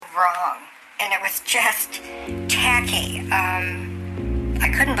wrong. And it was just tacky. I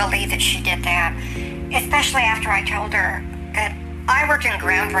couldn't believe that she did that, especially after I told her that I worked in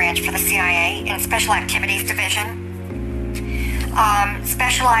Ground Branch for the CIA in Special Activities Division,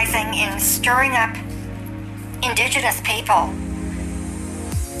 specializing in stirring up indigenous people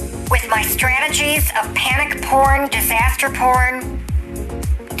with my strategies of panic porn, disaster porn,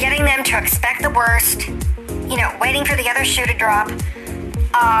 getting them to expect the worst, waiting for the other shoe to drop.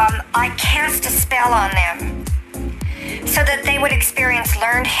 I cast a spell on them so that they would experience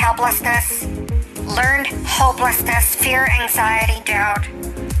learned helplessness, learned hopelessness, fear, anxiety, doubt,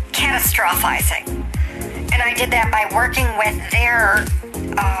 catastrophizing. And I did that by working with their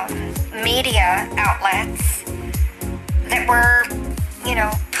media outlets that were,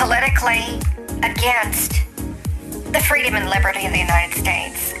 politically against the freedom and liberty of the United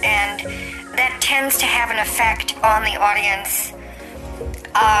States. And that tends to have an effect on the audience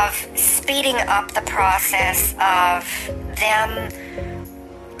of speeding up the process of them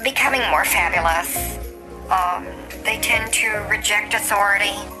becoming more fabulous. They tend to reject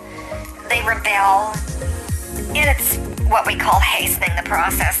authority. They rebel. And it's what we call hastening the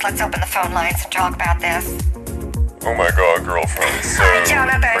process. Let's open the phone lines and talk about this. Oh my god, girlfriend. So, hi,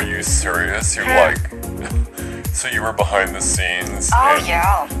 Jonathan. Are you serious? So you were behind the scenes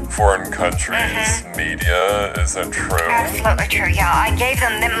in foreign countries, media, is that true? Absolutely true, yeah. I gave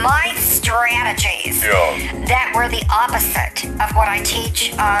them my strategies that were the opposite of what I teach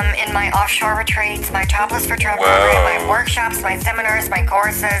in my offshore retreats, my Topless for Trump program, my workshops, my seminars, my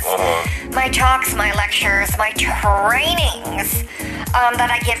courses, my talks, my lectures, my trainings that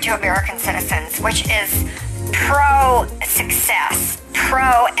I give to American citizens, which is pro-success,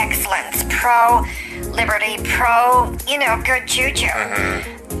 pro-excellence, pro-liberty, good juju.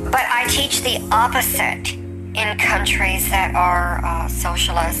 But I teach the opposite in countries that are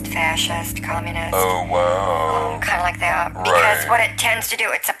socialist, fascist, communist. Oh, wow. Kind of like that. Because what it tends to do,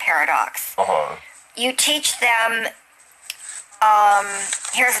 it's a paradox. You teach them,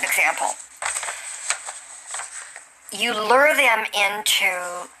 here's an example. You lure them into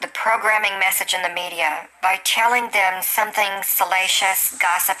the programming message in the media by telling them something salacious,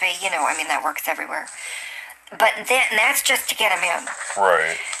 gossipy, that works everywhere. But that's just to get them in.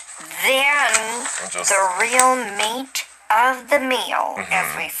 Right. Then the real meat of the meal,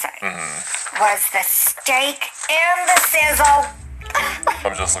 as we say, was the steak and the sizzle.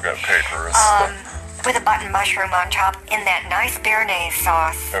 I'm just looking at papers. With a button mushroom on top in that nice béarnaise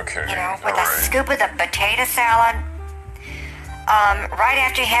sauce. Okay. With a scoop of the potato salad. Right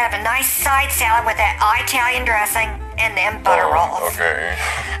after you have a nice side salad with that Italian dressing and then butter rolls. Okay.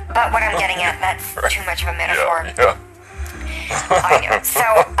 But what I'm getting at, that's too much of a metaphor. Yeah. I know. So,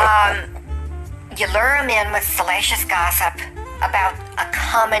 you lure them in with salacious gossip about a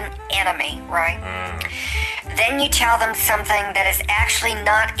common enemy, right? Then you tell them something that is actually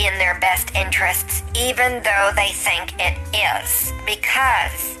not in their best interests, even though they think it is.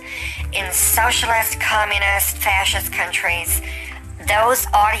 Because in socialist, communist, fascist countries, those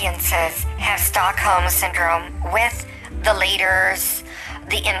audiences have Stockholm Syndrome with the leaders,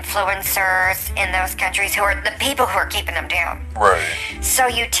 the influencers in those countries who are the people who are keeping them down. Right. So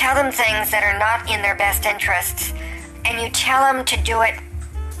you tell them things that are not in their best interests, and you tell them to do it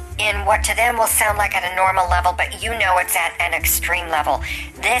in what to them will sound like at a normal level, but it's at an extreme level.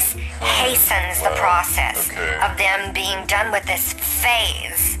 This hastens the process of them being done with this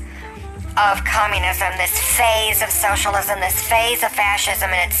phase of communism, this phase of socialism, this phase of fascism,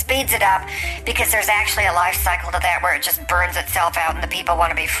 and it speeds it up because there's actually a life cycle to that where it just burns itself out and the people want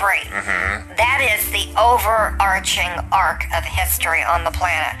to be free. That is the overarching arc of history on the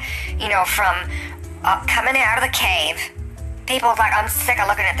planet. From coming out of the cave, people are like, I'm sick of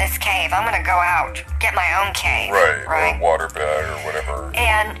looking at this cave. I'm going to go out, get my own cave. Right. Or water bag or whatever.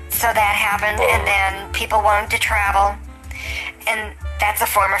 And so that happened, and then people wanted to travel, and that's a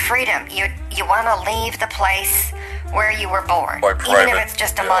form of freedom. You want to leave the place where you were born, even if it's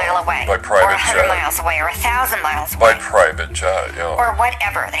just a mile away, by private or 100 jet. miles away, or 1,000 miles away. By private jet, or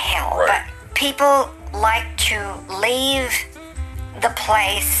whatever the hell. Right. But people like to leave the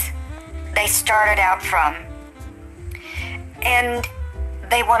place they started out from, and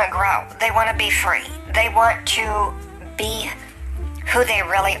they want to grow. They want to be free. They want to be who they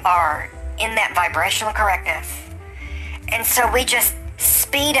really are in that vibrational correctness. And so we just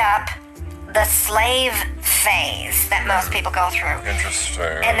speed up the slave phase that most people go through.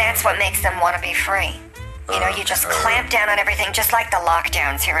 Interesting. And that's what makes them want to be free. You just clamp down on everything, just like the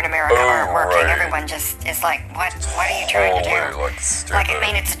lockdowns here in America aren't working. Right. Everyone just is like, what are you trying to do?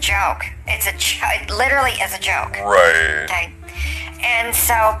 It's a joke. It literally is a joke. Right. Okay. And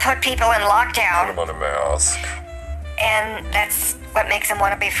so put people in lockdown. Put them on a mask. And that's what makes them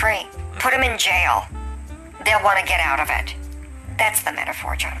want to be free. Put them in jail. They'll want to get out of it. That's the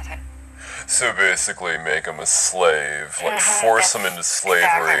metaphor, Jonathan. So basically make them a slave, like force them into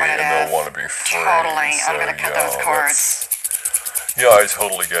slavery, and they'll want to be free. Totally. So, I'm going to cut those cords. Yeah, I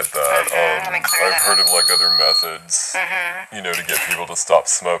totally get that. I've heard of like other methods, to get people to stop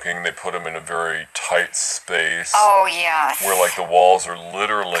smoking. They put them in a very tight space. Oh, yes. Where like the walls are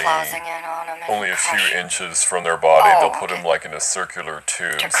literally closing in on them only a few inches from their body. They'll put them like in a circular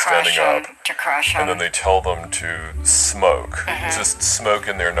tube, standing up. To crush them. And then they tell them to smoke. Just smoke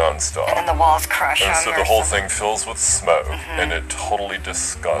in there nonstop. And then the walls crush them. And so the whole thing fills with smoke, and it totally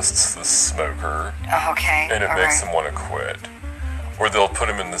disgusts the smoker. Okay. And it makes them want to quit. Or they'll put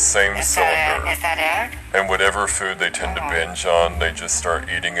them in the same cylinder. Is that it? And whatever food they tend to binge on, they just start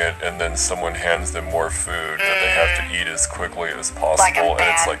eating it, and then someone hands them more food that they have to eat as quickly as possible. Like a and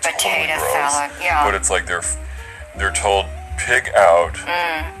it's like totally gross. Salad. Yeah. But it's like they're told pig out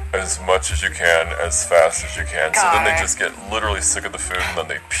as much as you can, as fast as you can. So then they just get literally sick of the food, and then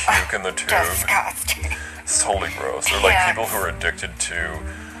they puke in the tube. Disgusting. It's totally gross. They're like people who are addicted to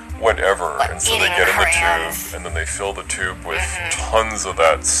whatever, and so they get in the tube, and then they fill the tube with tons of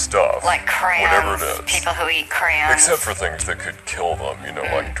that stuff, like crayons, whatever it is. People who eat crayons, except for things that could kill them,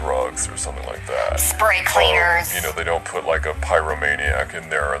 like drugs or something like that. Spray cleaners. They don't put like a pyromaniac in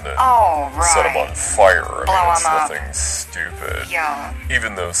there and then set set them on fire. Blow them up. Nothing stupid. Yeah.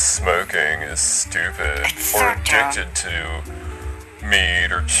 Even though smoking is stupid, it's or addicted to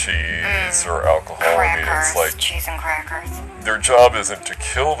meat or cheese or alcohol. Crackers, it's like cheese and crackers. Their job isn't to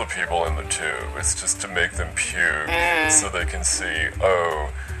kill the people in the tube, it's just to make them puke so they can see,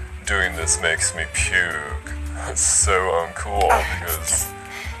 doing this makes me puke. It's so uncool because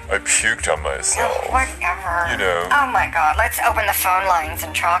I puked on myself. Whatever. Oh my God, let's open the phone lines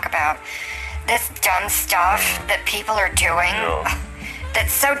and talk about this dumb stuff that people are doing.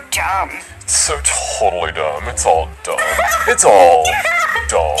 That's so dumb. It's so totally dumb. It's all dumb. It's all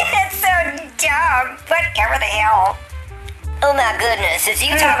dumb. It's so dumb. Whatever the hell. Oh my goodness, is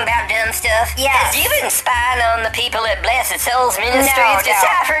you talking about dumb stuff? Yes. Has you been spying on the people at Blessed Souls Ministries,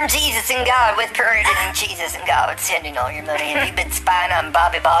 deciphering Jesus and God with Puritan and Jesus and God sending all your money? Have you been spying on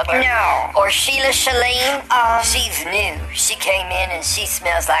Bobby Bogler? No. Or Sheila Shalene? She's new. She came in and she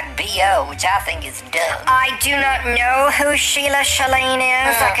smells like B.O., which I think is dumb. I do not know who Sheila Shalene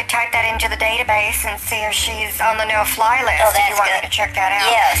is. I could type that into the database and see if she's on the no-fly list. Oh, that's if you want good. me to check that out.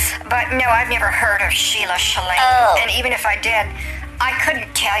 Yes. But no, I've never heard of Sheila Shalene. Oh. And even if I did, I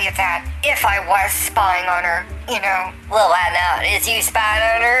couldn't tell you that if I was spying on her, Well, why not? Is you spying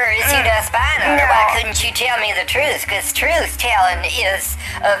on her or is you not spying on her? Why couldn't you tell me the truth? Because truth-telling is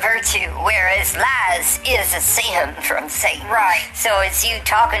a virtue, whereas lies is a sin from Satan. Right. So is you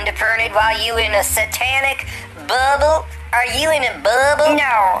talking to Pernod while you in a satanic bubble? Are you in a bubble?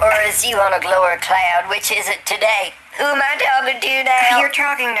 No. Or is you on a glower cloud? Which is it today? Who am I talking to now? You're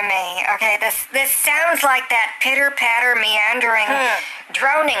talking to me, okay? This sounds like that pitter-patter, meandering,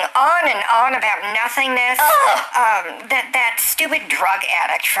 droning on and on about nothingness. That stupid drug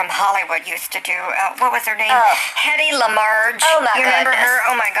addict from Hollywood used to do. What was her name? Hedy Lamarge. Oh, my You remember goodness.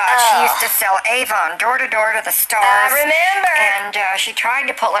 her? Oh, my God. She used to sell Avon door to door to the stars. I remember. And she tried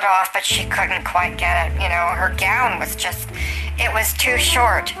to pull it off, but she couldn't quite get it. Her gown was just... It was too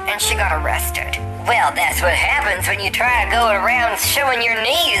short, and she got arrested. Well, that's what happens when you try to go around showing your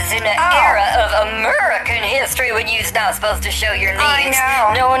knees in an era of American history when you're not supposed to show your knees.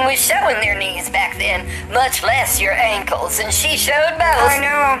 I know. No one was showing their knees back then, much less your ankles, and she showed both. I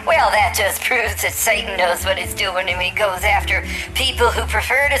know. Well, that just proves that Satan knows what he's doing and he goes after people who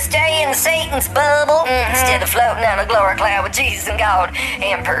prefer to stay in Satan's bubble instead of floating on a glory cloud with Jesus and God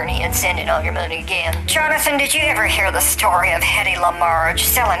and Bernie and sending all your money again. Jonathan, did you ever hear the story of Hedy Lamarge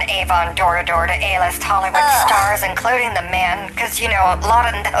selling Avon door to door to A-list Hollywood stars, including the men? Because a lot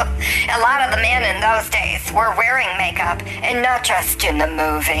of the men in those days were wearing makeup, and not just in the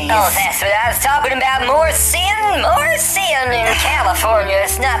movies. Oh, that's what I was talking about. More sin in California.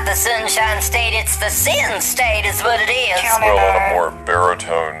 It's not the Sunshine State, it's the Sin State is what it is. Tell me Well, about on a it. more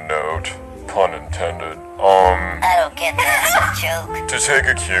baritone note, pun intended, I don't get that joke. to take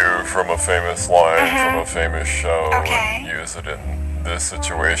a cue from a famous line from a famous show Okay. and use it in this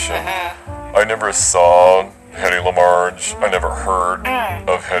situation, I never saw Hedy Lamarge. I never heard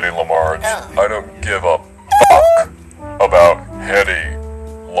of Hedy Lamarge. I don't give a fuck about Hedy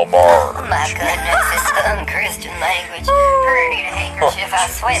Lamarge. Oh my goodness, it's unchristian language. Purdy a handkerchief, I'm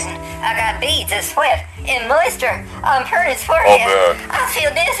sweating. I got beads of sweat and moisture on Purdy's forehead. bet. I feel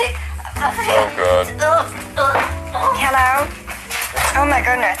dizzy. Oh, God. Hello? Oh my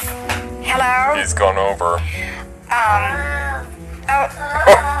goodness. Hello? He's gone over. Oh,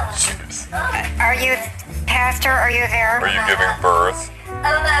 Jeez. are you, Pastor, are you there? Are you giving birth? Oh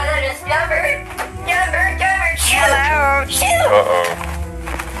my goodness, Dumber, shoot! Hello? Shoot! Uh-oh.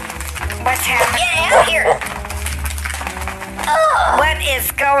 What's happening? Get out here! What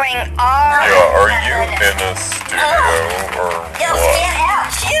is going on? Yeah, are you in a studio or Just what? get out!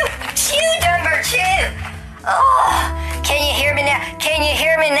 Shoot, Dumber, shoot! Oh, can you hear me now? Can you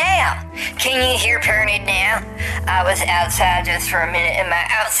hear me now? Can you hear Pernod now? I was outside just for a minute in my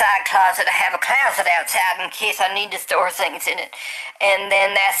outside closet. I have a closet outside in case I need to store things in it. And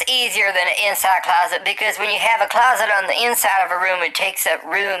then that's easier than an inside closet because when you have a closet on the inside of a room, it takes up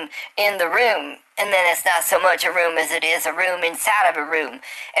room in the room. And then it's not so much a room as it is a room inside of a room.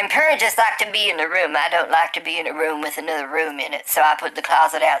 And Pernod just like to be in a room. I don't like to be in a room with another room in it. So I put the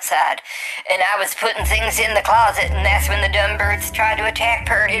closet outside. And I was putting things in the closet, and that's when the dumb birds tried to attack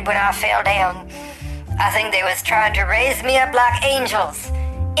Pernod when I fell down. I think they was trying to raise me up like angels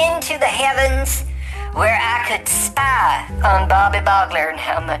into the heavens where I could spy on Bobby Bogler and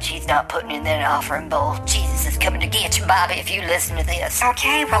how much he's not putting in that offering bowl. Jesus is coming to get you, Bobby, if you listen to this.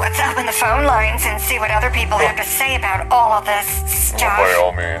 Okay, well, let's open the phone lines and see what other people have to say about all of this Well, by stuff.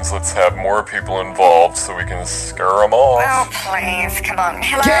 all means, let's have more people involved so we can scare them off. Oh, please, come on.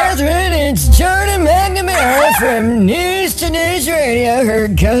 Hello? Catherine, it's Jordan McNamara from News to News Radio,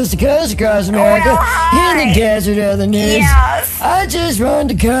 heard coast to coast across America, Well, in the desert of the news. Yes. I just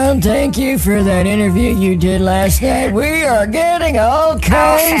wanted to come thank you for that interview you did last night. We are getting all Oh,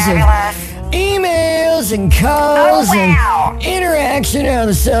 kinds of fabulous. emails and calls Oh, wow. and interaction on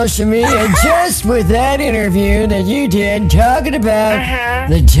the social media just with that interview that you did talking about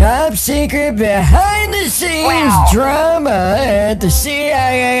the top secret behind the scenes Wow. drama at the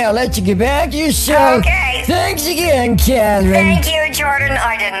CIA. I'll let you get back to your show. Okay. Thanks again, Catherine. Thank you, Jordan.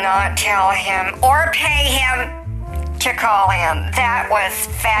 I did not tell him or pay him to call in. That was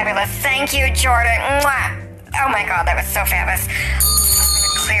fabulous. Thank you, Jordan. Mwah. Oh my God, that was so fabulous.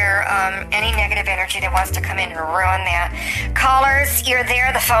 Clear any negative energy that wants to come in and ruin that. Callers, you're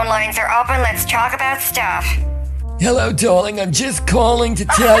there. The phone lines are open. Let's talk about stuff. Hello, darling. I'm just calling to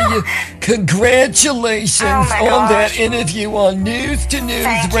tell you congratulations Oh, my on that gosh. interview on News to News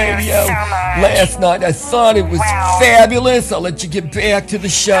Thank you Radio so much. last night. I thought it was Wow. fabulous. I'll let you get back to the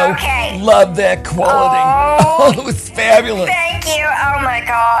show. Okay. Love that quality. Oh. It was fabulous. Thank you. Oh my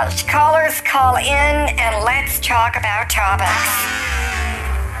gosh. Callers, call in and let's talk about topics.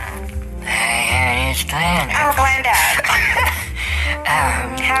 Hey, it's Glenn. Oh, Glenda.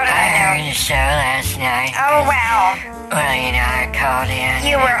 How did I know? heard the show last night. Oh, wow. Well, you know, I called in.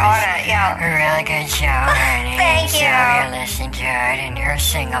 You were on it, yeah. A really good show, honey. Thank you. Sylvia listened to it in her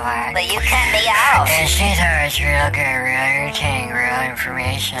sing-along. But you cut me off. And she thought it was real good, real entertaining, real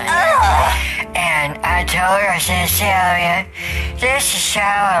information. And I told her, I said, Sylvia, this is a show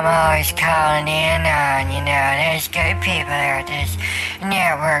I'm always calling in on. You know, there's good people there at this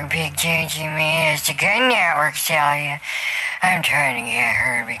network. Big Juju Me is a good network, Sylvia. I'm trying to get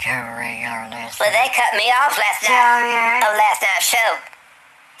her to become a regular listener. Well, they cut me off last night. On last night's show.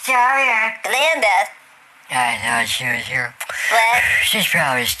 Glenda. I thought she was here. What? She's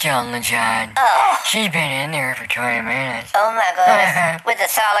probably still in the john. Oh. She's been in there for 20 minutes. Oh, my goodness. With the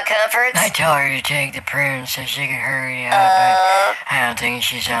solid comforts? I told her to take the prunes so she could hurry up, but I don't think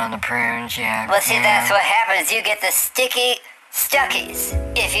she's on the prunes yet. Well, see, you that's know. what happens. You get the sticky stuckies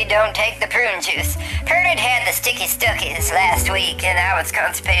if you don't take the prune juice. Pernod had the sticky stuckies last week, and I was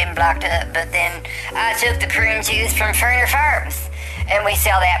constipated and blocked up. But then I took the prune juice from Ferner Farms, and we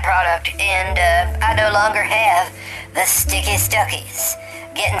sell that product. And I no longer have the sticky stuckies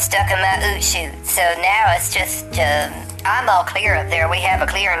getting stuck in my oot chute. So now it's just I'm all clear up there. We have a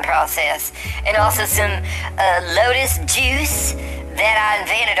clearing process, and also some lotus juice that I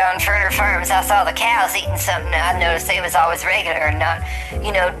invented on Ferner Farms. I saw the cows eating something. I noticed they was always regular and not,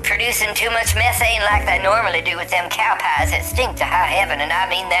 producing too much methane like they normally do with them cow pies that stink to high heaven, and I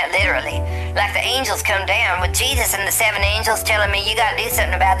mean that literally. Like the angels come down with Jesus and the 7 angels telling me you gotta do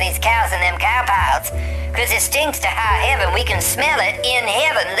something about these cows and them cow pies, because it stinks to high heaven. We can smell it in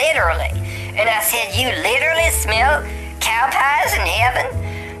heaven, literally. And I said, you literally smell cow pies in heaven?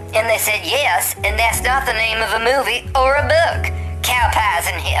 And they said, yes, and that's not the name of a movie or a book. Cow Pies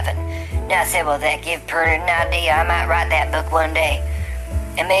in Heaven. Now I said, well, that give Pernod an idea. I might write that book one day.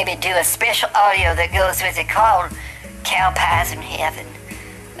 And maybe do a special audio that goes with it called Cow Pies in Heaven.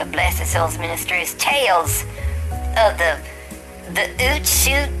 The Blessed Souls Ministries tales of the oot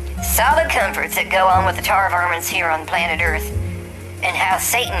shoot solid comforts that go on with the tar varmints here on planet Earth. And how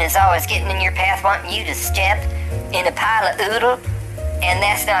Satan is always getting in your path wanting you to step in a pile of oodle And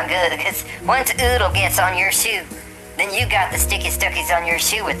that's not good, because once oodle gets on your shoe, then you got the sticky stuckies on your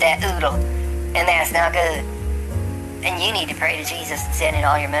shoe with that oodle. And that's not good. And you need to pray to Jesus and send in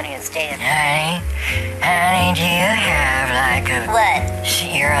all your money instead. Honey, do you have like a...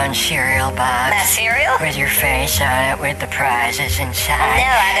 What? Your own cereal box? My cereal? With your face on it with the prizes inside? No,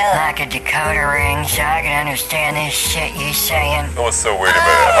 I don't. Like a decoder ring so I can understand this shit you saying? Oh, so wait a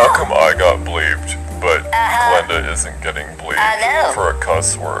minute. How come I got bleeped, but Glenda isn't getting bleeped I know. for a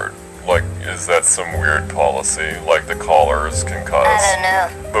cuss word? Like, is that some weird policy? Like the callers can cuss? I don't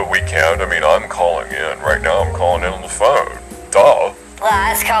know. But we can't? I mean, I'm calling in. Right now I'm calling in on the phone. Duh. Well, I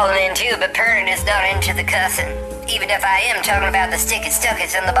was calling in too, but Pernin is not into the cussing. Even if I am talking about the sticky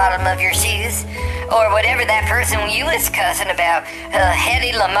stuckies on the bottom of your shoes, or whatever that person you was cussing about,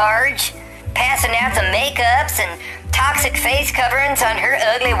 Hedy Lamarge, passing out the makeups and toxic face coverings on her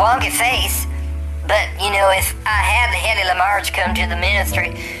ugly, wonky face. But, you know, if I had Hedy Lamarge come to the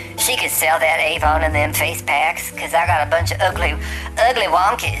ministry, she could sell that Avon and them face packs, because I got a bunch of ugly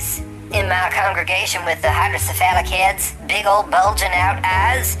wonkies in my congregation with the hydrocephalic heads, big old bulging out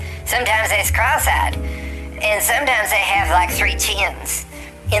eyes. Sometimes they's cross-eyed, and sometimes they have like 3 chins.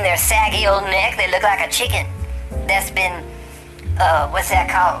 In their saggy old neck, they look like a chicken that's been, what's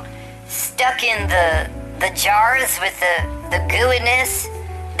that called? Stuck in the jars with the gooiness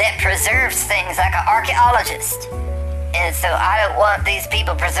that preserves things like an archaeologist. And so I don't want these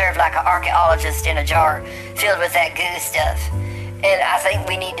people preserved like an archaeologist in a jar filled with that goo stuff. And I think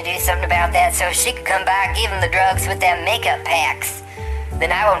we need to do something about that so she can come by and give them the drugs with them makeup packs.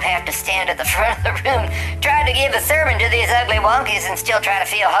 Then I won't have to stand at the front of the room trying to give a sermon to these ugly wonkies and still try to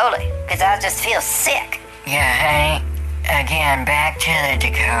feel holy. Because I just feel sick. Yeah, honey. Again, back to the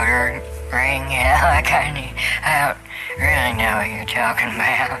decoder ring. You know, I don't really know what you're talking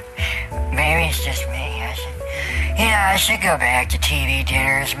about. Maybe it's just me. I should go back to TV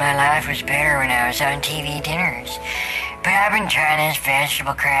dinners. My life was better when I was on TV dinners. But I've been trying this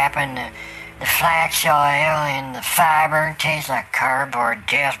vegetable crap and the flax oil and the fiber. Tastes like cardboard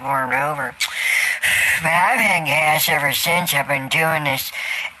death warmed over. But I've had gas ever since. I've been doing this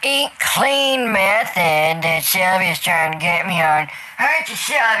eat clean method that Sylvia's trying to get me on. Aren't you,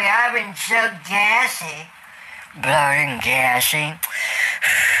 Sylvia? I've been so gassy. Bloated and gassy.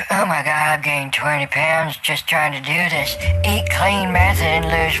 Oh my God, I've gained 20 pounds just trying to do this eat clean method and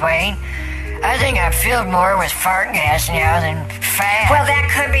lose weight. I think I'm filled more with fart gas now than fat. Well, that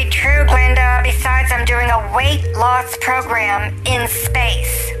could be true, Glenda. Besides, I'm doing a weight loss program in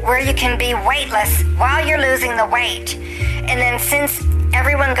space where you can be weightless while you're losing the weight. And then since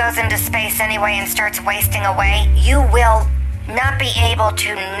everyone goes into space anyway and starts wasting away, you will not be able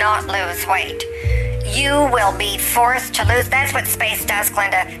to not lose weight. You will be forced to lose. That's what space does,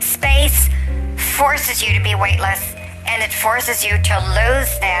 Glenda. Space forces you to be weightless, and it forces you to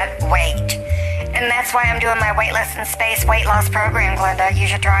lose that weight. And that's why I'm doing my Weightless in Space weight loss program, Glenda. You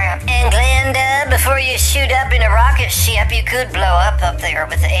should try it. And Glenda, before you shoot up in a rocket ship, you could blow up there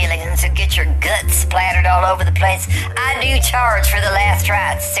with the aliens and get your guts splattered all over the place. I do charge for the last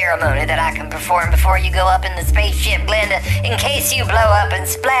rites ceremony that I can perform before you go up in the spaceship, Glenda, in case you blow up and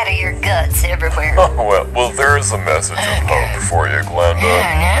splatter your guts everywhere. Oh, well, there's a message of hope for you, Glenda.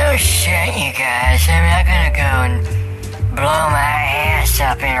 Yeah, no shit, you guys. I'm not gonna go and blow my ass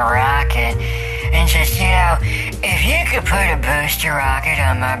up in a rocket. And just, if you could put a booster rocket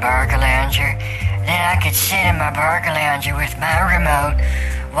on my Barcalounger, then I could sit in my Barcalounger with my remote,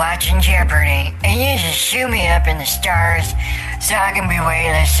 watching Jeopardy, and you just shoot me up in the stars so I can be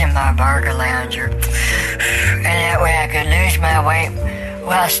weightless in my Barcalounger. And that way I could lose my weight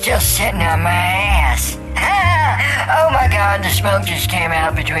while still sitting on my ass. Oh my God, the smoke just came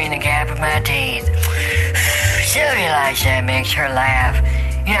out between the gap of my teeth. Sylvia likes that, makes her laugh.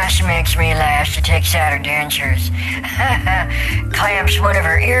 She makes me laugh. She takes out her dentures, clamps one of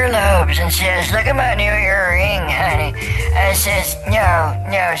her earlobes and says, "Look at my new earring, honey." And says, no,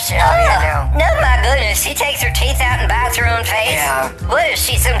 Sylvia, no. No, my goodness, she takes her teeth out and bites her own face? Yeah. What, is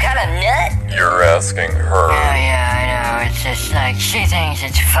she some kind of nut? You're asking her. Oh, yeah, I know. It's just like, she thinks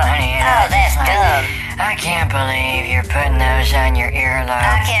it's funny. Oh, that's dumb. I can't believe you're putting those on your earlobe.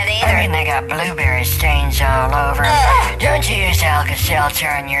 I can't either. I mean, they got blueberry stains all over. Don't you use Alka-Seltzer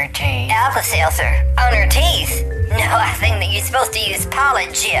on your teeth? Alka-Seltzer? On her teeth? No, I think that you're supposed to use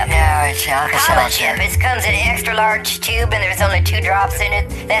Polygip. No, it's Alka-Seltzer. Polygip. It comes in an extra large tube and there's only 2 drops in it.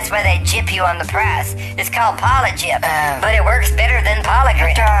 That's why they jip you on the price. It's called Polygip. But it works better than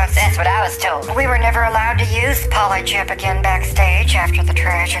Poligrip. It does. That's what I was told. We were never allowed to use Polygip again backstage after the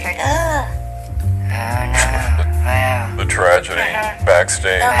tragedy. Oh no. Wow. The tragedy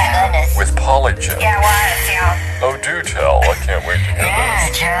backstage Oh my goodness. with Polly Jim. Yeah, it was, yeah. Oh, do tell. I can't wait to hear Yeah,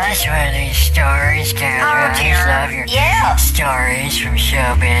 this. tell us one of these stories, Catherine. Oh, I just dear. love your Yeah. stories from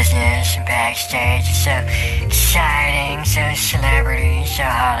show business and backstage. It's so exciting, so celebrity, so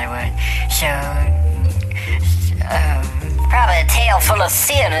Hollywood, so Probably a tale full of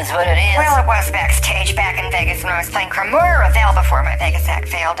sin is what it is. Well, it was backstage back in Vegas when I was playing Cremora Revel before my Vegas act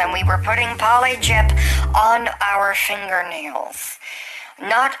failed, and we were putting Polyjip on our fingernails.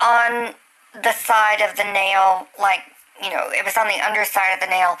 Not on the side of the nail, like, it was on the underside of the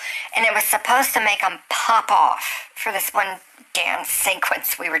nail, and it was supposed to make them pop off for this one dance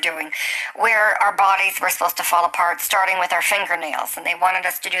sequence we were doing, where our bodies were supposed to fall apart, starting with our fingernails, and they wanted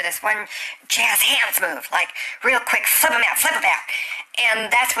us to do this one jazz hands move, like real quick, flip them out, and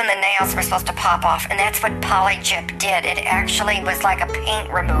that's when the nails were supposed to pop off, and that's what Polyjip did. It actually was like a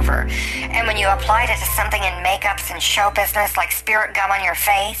paint remover, and when you applied it to something in makeups and show business, like spirit gum on your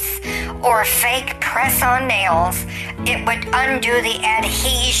face, or fake press-on nails, it would undo the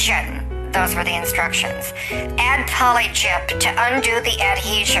adhesion. Those were the instructions. Add Polyjip to undo the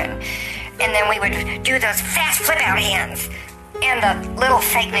adhesion. And then we would do those fast flip-out hands. And the little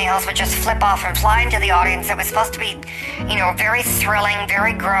fake nails would just flip off and fly into the audience. It was supposed to be, very thrilling,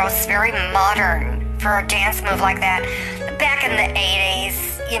 very gross, very modern for a dance move like that. Back in the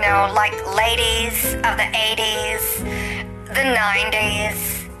 80s, like ladies of the 80s, the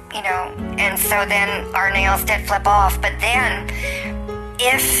 90s, And so then our nails did flip off. But then,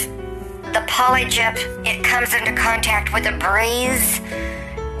 if the Polyjip, it comes into contact with a breeze,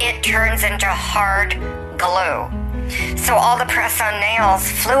 it turns into hard glue. So all the press-on nails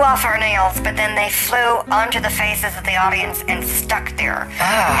flew off our nails, but then they flew onto the faces of the audience and stuck there,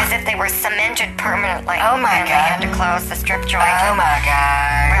 as if they were cemented permanently. Oh my and God. they had to close the strip joint. oh my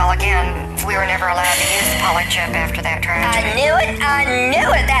God. Well, again, we were never allowed to use Polyjip after that I tragedy. knew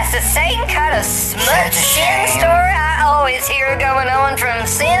it. That's the same kind of smut Such a sin shame. story I always hear going on from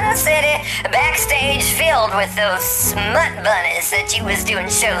Sin City, backstage filled with those smut bunnies that you was doing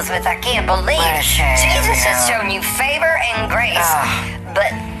shows with. I can't believe What a shame, Jesus has yeah. shown you favor and grace. Ah. But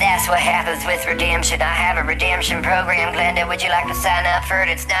that's what happens with redemption. I have a redemption program, Glenda. Would you like to sign up for it?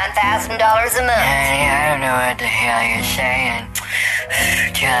 It's $9,000 a month. Honey, I don't know what the hell you're saying.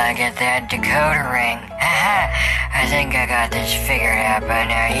 Till I get that decoder ring. I think I got this figured out by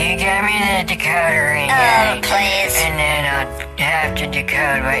now. You get me the decoder ring, honey. Please. And then I'll have to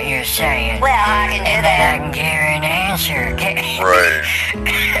decode what you're saying. Well, I can do and then I that. can give her an answer, okay? Right.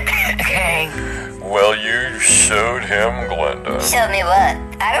 Okay. Well, you showed him, Glenda. Show me what?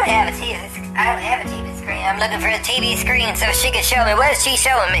 I don't have a TV screen. I'm looking for a TV screen so she can show me. What is she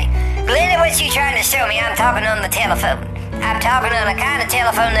showing me? Glenda, what's she trying to show me? I'm talking on the telephone. I'm talking on a kind of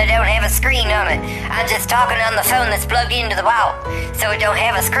telephone that don't have a screen on it. I'm just talking on the phone that's plugged into the wall. So it don't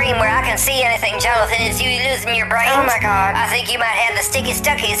have a screen where I can see anything, Jonathan. Is you losing your brain? Oh, my God. I think you might have the sticky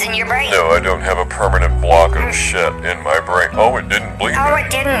stuckies in your brain. No, I don't have a permanent block of shit in my brain. Oh, it didn't bleed Oh, me.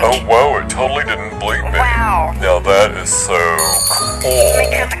 it didn't. Oh, whoa, it totally didn't bleed me. Wow. Now that is so Let cool. me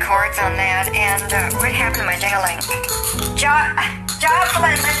cut the cords on that, and what happened to my dingling?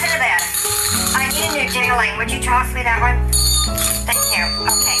 Jocelyn, listen to that. I need a new dingling. Would you toss me that one? Thank you.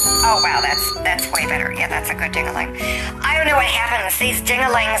 Okay. Oh, wow, that's way better. Yeah, that's a good dingling. I don't know what happens. These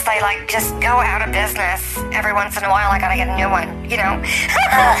dinglings, they just go out of business. Every once in a while, I gotta get a new one,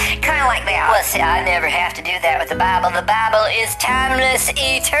 Kind of like that. Well, see, I never have to do that with the Bible. The Bible is timeless,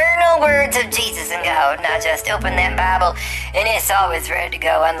 eternal words of Jesus and God. And I just open that Bible, and it's always ready to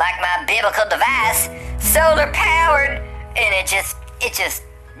go. Unlike my biblical device, solar powered, and it just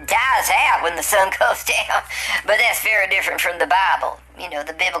dies out when the sun goes down. But that's very different from the Bible.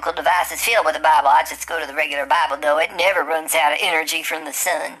 The biblical device is filled with the Bible. I just go to the regular Bible, though. It never runs out of energy from the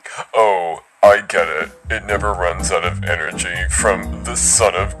sun. Oh, I get it. It never runs out of energy from the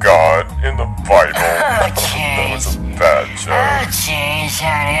Son of God in the Bible. That was a bad Oh, joke. jeez,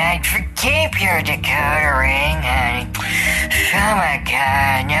 honey, I'd keep your decoder ring, honey. Oh my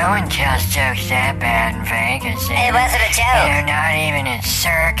God, no one tells jokes that bad in Vegas. It wasn't a joke. They're not even at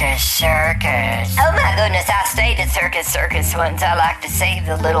Circus. Oh my goodness, I stayed at Circus once. I like to save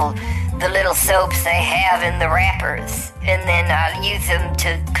the little soaps they have in the wrappers, and then I'll use them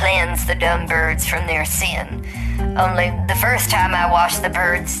to cleanse the dumb birds from their sin. Only the first time I washed the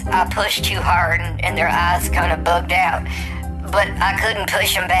birds, I pushed too hard and their eyes kind of bugged out. But I couldn't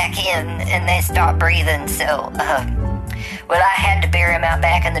push them back in, and they stopped breathing, so, well, I had to bury them out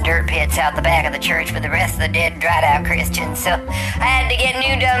back in the dirt pits out the back of the church with the rest of the dead, dried-out Christians. So I had to get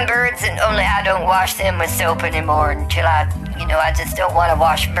new dumb birds birds, and only I don't wash them with soap anymore until I just don't want to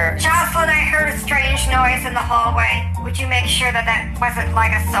wash birds. Jocelyn, I heard a strange noise in the hallway. Would you make sure that wasn't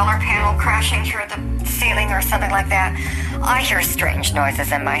like a solar panel crashing through the ceiling or something like that? I hear strange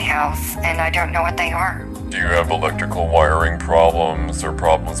noises in my house, and I don't know what they are. Do you have electrical wiring problems or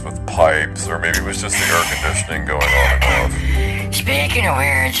problems with pipes, or maybe it was just the air conditioning going on enough? Speaking of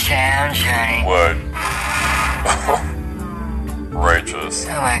weird sounds, honey. What? Righteous.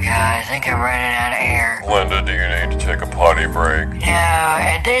 Oh my god, I think I'm running out of air. Glenda, do you need to take a potty break? No,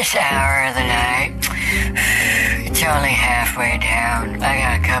 at this hour of the night, it's only halfway down. I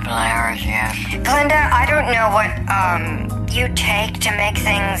got a couple hours yet. Glenda, I don't know what you take to make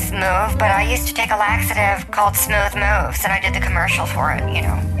things move, but I used to take a laxative called Smooth Moves, and I did the commercial for it,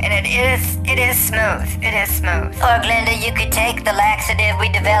 And it is smooth. It is smooth. Or Glenda, you could take the laxative we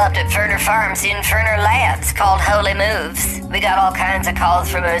developed at Ferner Farms in Ferner Labs called Holy Moves. We got all kinds of calls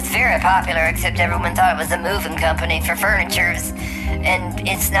from it. It's very popular, except everyone thought it was a moving company for furnitures. And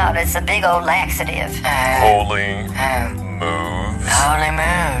it's not. It's a big old laxative. Holy moves. Holy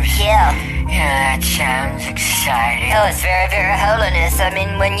moves. Yeah. Yeah, that sounds exciting. Oh, it's very, very holiness. I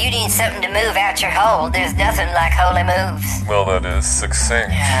mean, when you need something to move out your hole, there's nothing like holy moves. Well, that is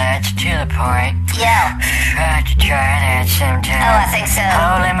succinct. Yeah, that's to the point. Yeah. I'll have to try that sometime. Oh, I think so.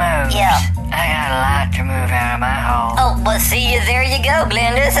 Holy moves. Yeah. I got a lot to move out of my hole. Oh, well, see, there you go,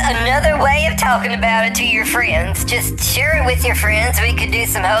 Glenda's. Another way of talking about it to your friends. Just share it with your friends. We could do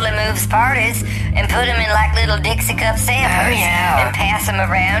some Holy Moves parties and put them in like little Dixie cup samplers. Oh, yeah. And pass them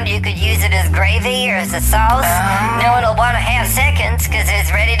around. You could use it as gravy or as a sauce. No one will want to have seconds because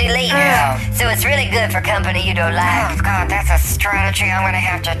it's ready to leave. Yeah. So it's really good for company you don't like. Oh, God, that's a strategy I'm going to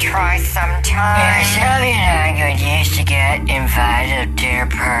have to try sometime. Yeah, Sylvia and I used to get invited to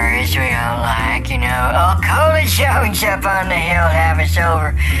their parties we don't like, Oh, Colin Jones up on the hill to have us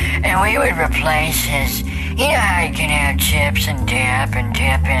over, and we would replace his, how you can have chips and dip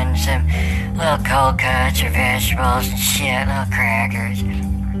in some little cold cuts or vegetables and shit, little crackers.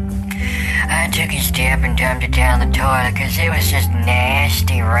 I took his dip and dumped it down the toilet because it was just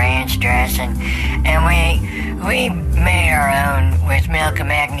nasty ranch dressing, and we made our own with milk and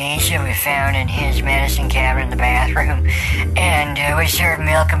magnesia we found in his medicine cabinet in the bathroom, and we served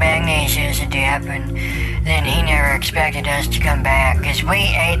milk and magnesia as a dip, and then he never expected us to come back because we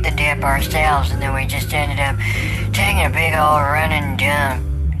ate the dip ourselves, and then we just ended up taking a big old running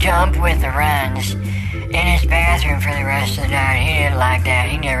dump with the runs in his bathroom for the rest of the night. He didn't like that.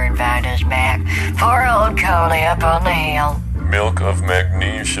 He never invited us back. Poor old Coley up on the hill. Milk of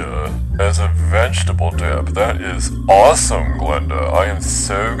magnesia as a vegetable dip. That is awesome, Glenda. I am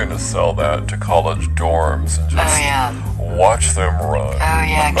so gonna sell that to college dorms and just watch them run. Oh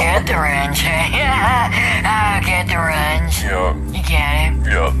yeah, get the runs. Get the runs. Yeah. You get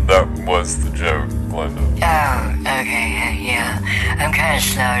it? Yeah, that was the joke, Glenda. Oh, okay, yeah. I'm kind of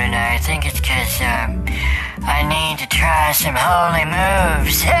slow tonight. I think it's because, I need to try some holy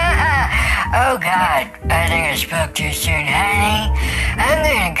moves. Oh, God. I think I spoke too soon. Honey, I'm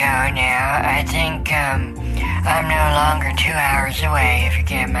gonna go now. I think, I'm no longer 2 hours away, if you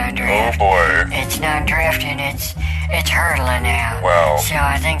get my drift. Oh, boy. It's not drifting, it's hurtling now. Wow. So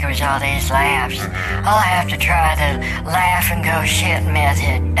I think it was all these laughs. I'll have to try the laugh and go shit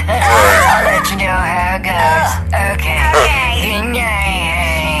method. I'll let you know how it goes. Okay.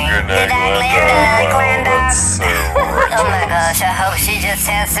 Good night, honey. Good night, Glenda. Wow, that's so righteous. Oh my gosh, I hope she just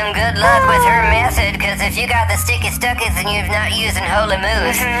has some good luck with her method, because if you got the sticky stuckies and you're not using holy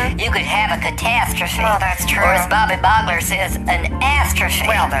moves, you could have a catastrophe. Well, that's true. Or as Bobby Bogler says, an astrophe.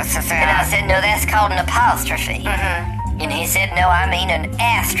 Well, this is it. And I said, no, that's called an apostrophe. And he said, no, I mean an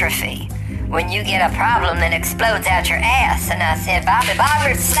astrophe. When you get a problem that explodes out your ass. And I said, Bobby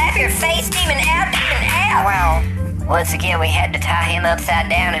Bogler, slap your face, demon out, demon out. Well, Once again, we had to tie him upside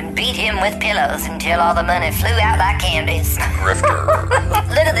down and beat him with pillows until all the money flew out like candies. Grifter.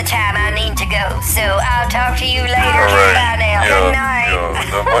 Look at the time, I need to go. So I'll talk to you later. All right. Bye now. Good night. Yeah,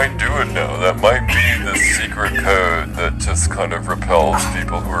 that might do it now. That might be the secret code that just kind of repels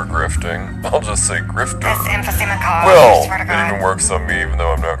people who are grifting. I'll just say grifter. this emphysema cough, Well, I swear to it God. even works on me even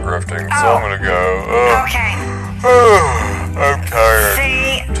though I'm not grifting, so I'm gonna go. Okay. I'm tired.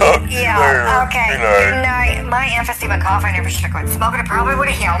 See? Talk to you Yeah, later. okay. Good night. Good night. My emphysema cough, I never should have quit smoking. It probably would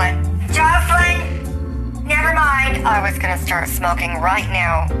have healed it. Jocelyn! Never mind. I was gonna start smoking right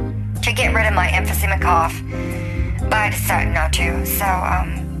now to get rid of my emphysema cough. But I decided not to, so,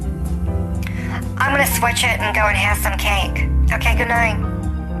 I'm gonna switch it and go and have some cake. Okay, good night.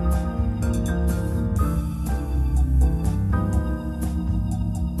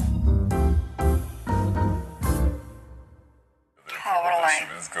 Totally.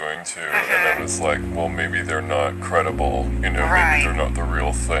 was going to, and I was like, well, maybe they're not credible, you know, Right. maybe they're not the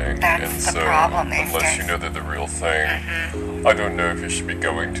real thing. That's and the so, problem these unless you days. know they're the real thing, I don't know if you should be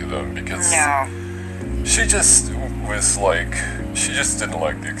going to them because No. she just was like, she just didn't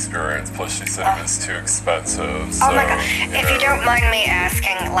like the experience. Plus, she said it was too expensive. So, Oh my god. If you don't mind me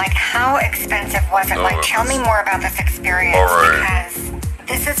asking, like, how expensive was it? No, Like, it tell me was- more about this experience All right. because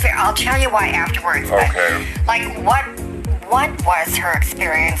this is I'll tell you why afterwards. But, Okay. like, what was her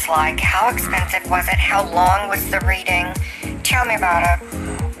experience like? How expensive was it? How long was the reading? Tell me about it.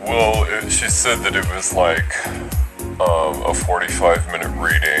 Well, she said that it was like a 45-minute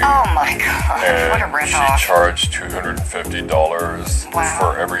reading. Oh my god. And What a she ripoff. charged $250 Wow.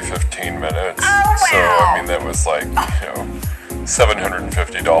 for every 15 minutes. Oh, So, wow. I mean, that was like, you know,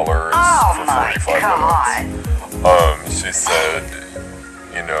 $750 Oh for my 45 god. minutes. She said,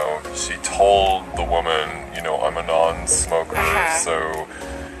 you know, she told the woman, you know, I'm a non-smoker, so,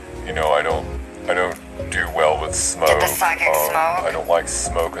 you know, I don't do well with smoke. Did the psychic smoke? I don't like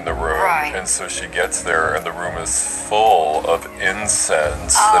smoke in the room. Right. And so she gets there, and the room is full of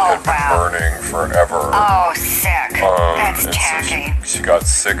incense Oh, that had been wow. burning forever. Oh, sick. That's And tacky. so she got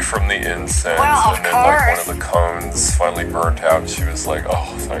sick from the incense, Well, of and then like one course. of the cones finally burnt out. And she was like,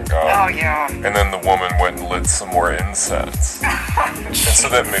 "Oh, thank God!" Oh, yeah. And then the woman went and lit some more incense, and so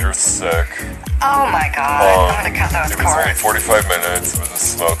that made her sick. Oh my god. I'm gonna cut those It was only cords. 45 minutes. It was a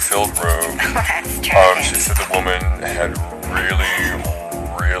smoke-filled room. That's tacky. She said the woman had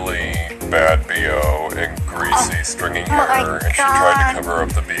really bad BO and greasy, stringy my hair, and she tried God. to cover up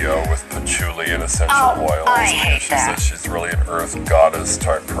the BO with patchouli and essential Oh, oils. I because hate she that. said she's really an earth goddess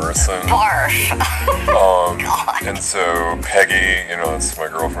type person. Barf. And so Peggy, you know, that's my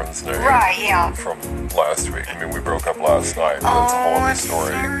girlfriend's name. Right, yeah. From last week. I mean, we broke up last night, but that's a whole Oh, other I'm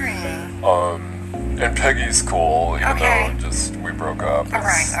story. sorry. And Peggy's cool, even Okay. though just we broke up. All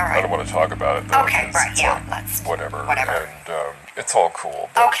right, It's- all right. I don't want to talk about it though. Okay, 'cause right, it's yeah, like, let's- whatever. whatever. And it's all cool.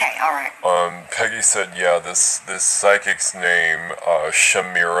 But, Okay, all right. Peggy said, yeah, this psychic's name,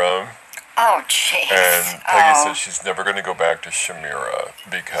 Shamira, Oh, jeez. and Peggy Oh. said she's never going to go back to Shamira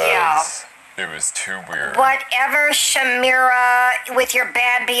because Yeah. it was too weird. Whatever, Shamira, with your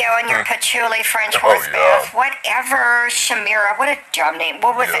bad BO and your patchouli French horse yeah. bath. Whatever, Shamira. What a dumb name.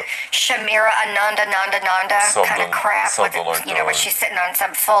 What was Yeah. it? Shamira Ananda Nanda Nanda kind Something- of crap. something with, like you know, was that. she sitting on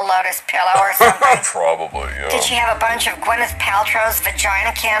some full lotus pillow or something? Probably, yeah. Did she have a bunch of Gwyneth Paltrow's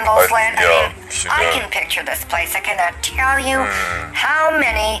vagina candles lit? yeah, she I did. can picture this place. I cannot tell you how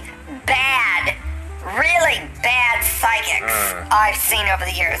many bad, really bad psychics I've seen over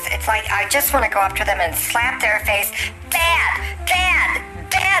the years. It's like I just want to go up to them and slap their face.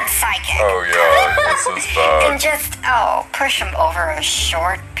 Bad psychic. Oh, yeah, this is bad. And just, push them over a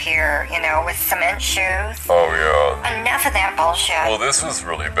short pier, you know, with cement shoes. Oh, yeah. Enough of that bullshit. Well, this was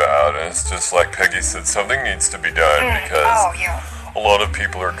really bad, and it's just like Peggy said, something needs to be done because Oh, yeah. a lot of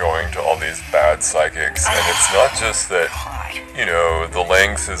people are going to all these bad psychics, and it's not just that, God. you know, the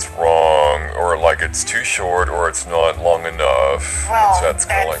length is wrong, or like it's too short, or it's not long enough. Well, that's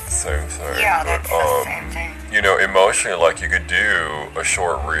kind of that's- like the same thing. Yeah, But, that's the same thing. you know, emotionally, like you could do a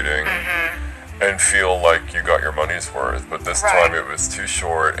short reading and feel like you got your money's worth, but this Right. time it was too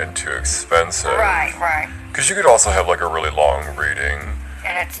short and too expensive. Right. Because you could also have like a really long reading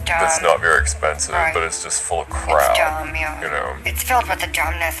And it's dumb. that's not very expensive, Right. but it's just full of crap. It's dumb, yeah. You know. It's filled with the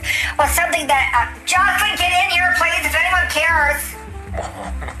dumbness. Well, something that... Jocelyn, get in here, please, if anyone cares.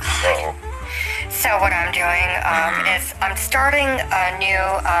 So, So what I'm doing is I'm starting a new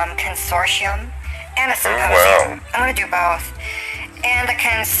consortium and a symposium. wow. I'm going to do both. And the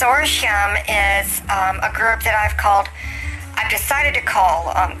consortium is a group that I've decided to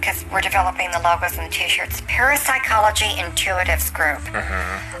call, because we're developing the logos and the t-shirts, Parapsychology Intuitives Group.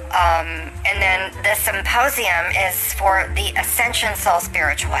 And then the symposium is for the Ascension Soul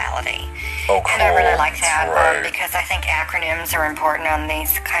Spirituality. oh, cool. And I really like that Right. because I think acronyms are important on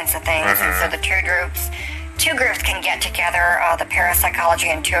these kinds of things. And so the two groups can get together, the Parapsychology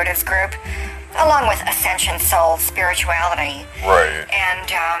Intuitives Group, along with Ascension Soul Spirituality. Right. And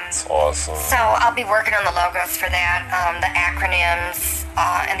It's awesome. so I'll be working on the logos for that, the acronyms,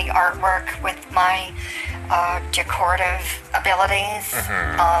 and the artwork with my decorative abilities.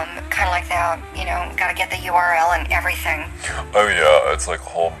 Kind of like that, you know, got to get the URL and everything. Oh yeah, it's like a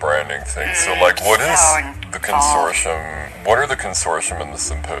whole branding thing. So like, what is so the involved. consortium? What are the consortium and the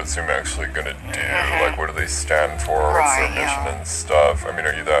symposium actually going to do? Like, what do they stand for? What's their Right, mission yeah. and stuff? I mean,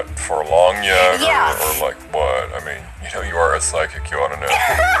 are you that far along yet, Yes. or like what? I mean, you know, you are a psychic. You ought to know.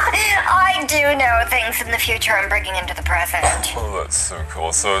 I do know things in the future I'm bringing into the present. Oh, that's so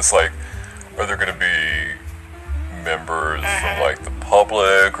cool. So it's like, are there going to be members from like the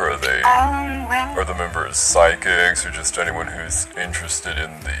public, or are they Well, are the members psychics, or just anyone who's interested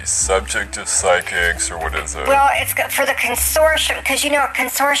in the subject of psychics, or what is it? well, it's good for the consortium, because a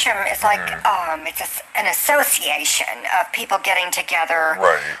consortium is like it's an association of people getting together,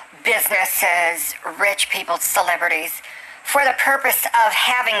 Right. businesses, rich people, celebrities, for the purpose of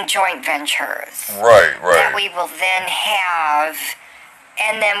having joint ventures Right, that right. we will then have,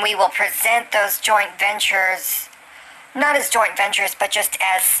 and then we will present those joint ventures, not as joint ventures, but just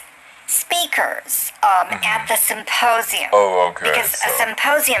as speakers at the symposium. Oh, okay. Because a So,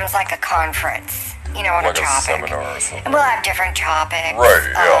 symposium is like a conference, on like a a topic. seminar or something. And we'll have different topics. Right,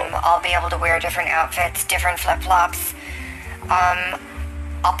 yeah. I'll be able to wear different outfits, different flip-flops.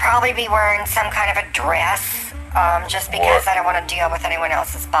 I'll probably be wearing some kind of a dress, just because What? I don't want to deal with anyone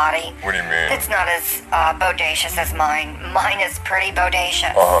else's body. What do you mean? It's not as bodacious as mine. Mine is pretty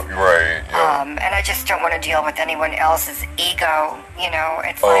bodacious. Right, yeah. And I just don't want to deal with anyone else's ego.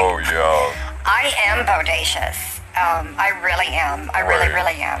 It's Oh, like, yeah. I am bodacious. I really am. I really, Right.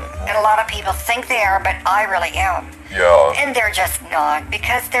 really am. And a lot of people think they are, but I really am. Yeah. And they're just not,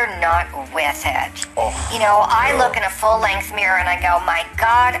 because they're not with it. Oh, I yeah. look in a full-length mirror and I go, my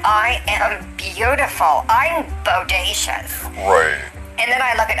God, I am beautiful. I'm bodacious. Right. And then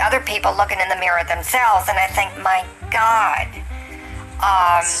I look at other people looking in the mirror themselves and I think, my God,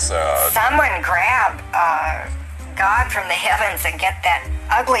 Sad. someone grab God from the heavens and get that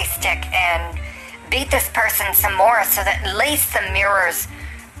ugly stick and beat this person some more, so that at least the mirrors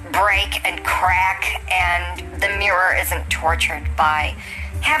break and crack and the mirror isn't tortured by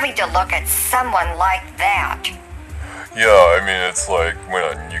having to look at someone like that. Yeah, I mean, it's like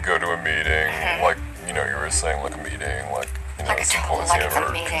when you go to a meeting, like, you were saying, like a meeting, like, Like a a symposium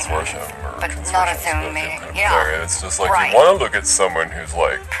or meeting, consortium or but consortium not a is Zoom different meeting. kind of Yeah. thing. It's just like Right. you want to look at someone who's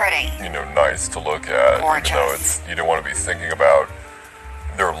like, Pretty. nice to look at, even though Gorgeous. you don't want to be thinking about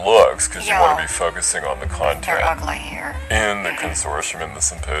their looks, because you want to Yeah. be focusing on the They're content ugly here. in the consortium, in the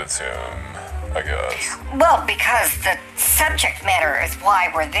symposium, I guess. Well, because the subject matter is why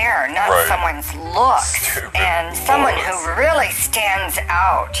we're there, not Right. someone's looks. Stupid And someone looks. who really stands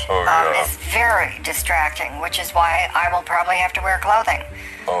out Oh, yeah. is very distracting, which is why I will probably have to wear clothing.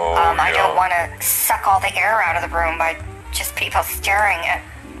 Oh, I yeah. don't want to suck all the air out of the room by just people staring at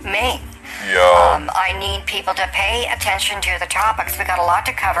me. Yeah. I need people to pay attention to the topics. We got a lot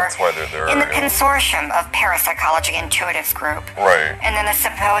to cover. That's why they're there, In the yeah. consortium of Parapsychology Intuitives Group. Right. And then the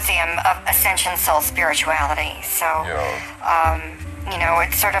Symposium of Ascension Soul Spirituality. So, Yeah.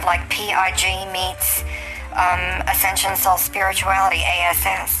 it's sort of like PIG meets Ascension Soul Spirituality,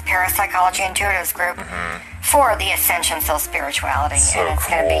 ASS, Parapsychology Intuitives Group, for the Ascension Soul Spirituality. So and it's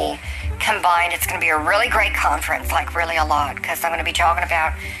going to cool. be combined. It's going to be a really great conference, like really a lot, because I'm going to be talking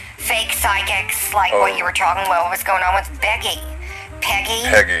about fake psychics, like what you were talking about, what was going on with Peggy. Peggy.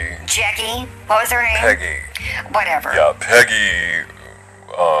 Jeggy, what was her name? Peggy. Whatever. Yeah, Peggy,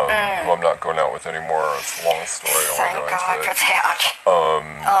 who I'm not going out with anymore. It's a long story. I Thank won't go God into for it.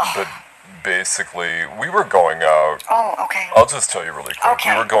 that. But basically, we were going out. Oh, okay. I'll just tell you really quick.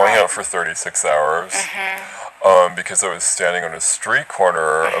 Okay, We were going right. out for 36 hours because I was standing on a street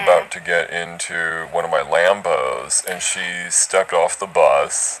corner about to get into one of my Lambos, and she stepped off the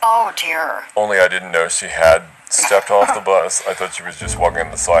bus. Oh, dear. Only I didn't know she had stepped off the bus. I thought she was just walking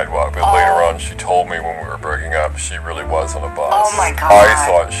on the sidewalk, but later on she told me when we were breaking up she really was on a bus. Oh, my God. I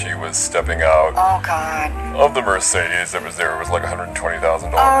thought she was stepping out Oh, God. of the Mercedes that was there. It was like a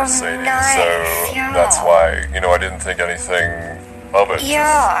 $120,000 Oh, Mercedes. nice, So yeah. that's why, I didn't think anything of it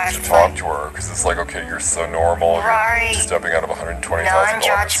Yeah, just to it's talk like- to her, because it's like, okay, you're so normal. Right. You're stepping out of a $120,000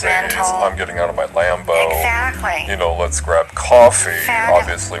 Mercedes. Non-judgmental. I'm getting out of my Lambo. Exactly. Let's grab coffee. Fabulous.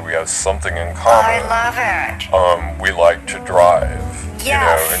 Obviously, we have something in common. I love it. We like to drive.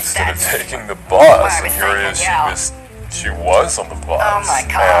 Yes, Instead of that's taking the bus. what I And was here it is, thinking, yeah. she was on the bus. Oh, my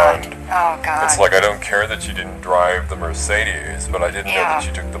God. And Oh, God. it's like, I don't care that you didn't drive the Mercedes, but I didn't know that Yeah.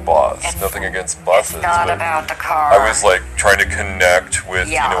 you took the bus. It's- Nothing against buses. It's not but about the car. I was like trying to connect with,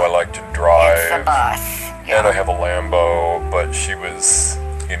 Yeah. I like to drive. It's the bus. And I have a Lambo, but she was,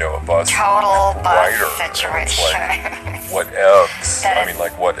 a bus Total bus rider. And situation. it's like, what ebbs? That I is- mean,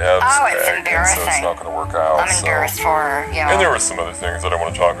 like, what ebbs? Oh, it's Peg, and so it's embarrassing. not going to work out. I'm so. embarrassed for her. Yeah. And there were some other things that I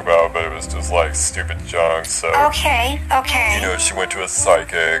want to talk about, but it was just like stupid junk. So, Okay. she went to a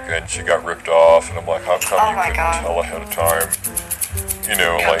psychic and she got ripped off, and I'm like, how come Oh you my couldn't God. tell ahead of time? you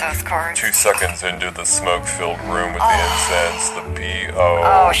know, Cut like those cords. 2 seconds into the smoke-filled room with the incense, the B.O.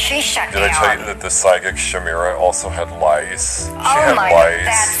 Oh, she shut Did I down. tell you that the psychic Shamira also had lice? She Oh had my- lice.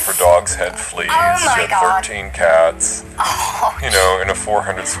 that's- Her dogs had fleas. Oh She my had God. 13 cats. Oh, You know, in a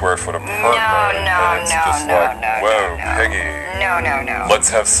 400 square foot apartment. and it's just like, whoa, Peggy. No. Let's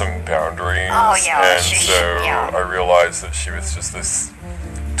have some boundaries. Oh, yeah, And she- so yeah. I realized that she was just this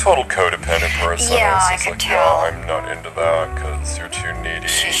total codependent person. Yeah, was I just could like, tell. Yeah, I'm not into that because you're too needy.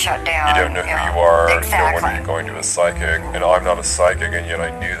 She shut down. You don't know yeah. who you are. Exactly. No wonder you're going to a psychic. And I'm not a psychic, and yet I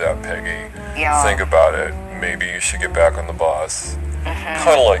knew that, Peggy. Yeah. Think about it. Maybe you should get back on the bus. Mm-hmm.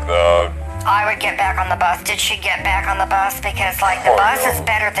 Kind of like that. I would get back on the bus. Did she get back on the bus? Because, like, the Oh, bus no. is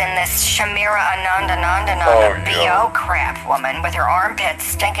better than this Shamira Ananda Oh, B.O. yeah. crap woman with her armpits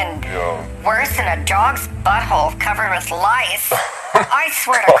stinking Yeah. worse than a dog's butthole covered with lice. I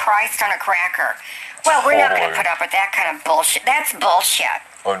swear to Christ on a cracker. Well, we're not going to Totally. put up with that kind of bullshit. That's bullshit.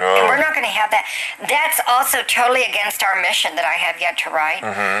 Oh, no. And we're not going to have that. That's also totally against our mission that I have yet to write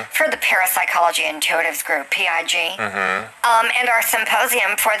for the Parapsychology Intuitives Group, PIG, and our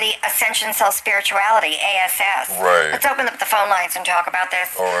symposium for the Ascension Soul Spirituality, ASS. Right. Let's open up the phone lines and talk about this.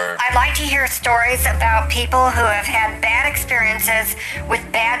 All right. I'd like to hear stories about people who have had bad experiences with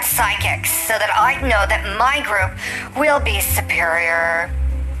bad psychics so that I know that my group will be superior.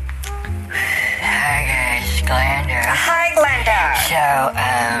 Hi guys, Glenda. Hi, Glenda. So,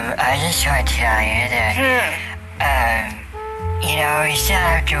 I just want to tell you that, you know, we still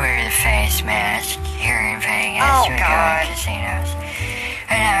have to wear the face mask here in Vegas Oh, when we go God. to casinos.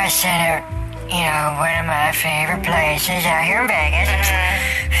 And I was at, you know, one of my favorite places out here in Vegas.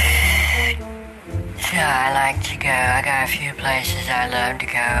 So I like to go. I got a few places I love to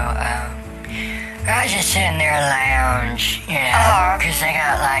go. I was just sitting there lounge, you know, because they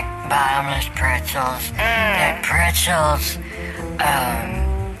got like bottomless pretzels, like pretzels,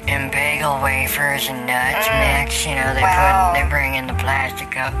 and bagel wafers and nuts mix. You know, Wow. they bring in the plastic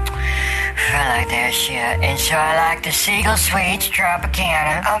cup. I like that shit. And so I like the Seagull Suites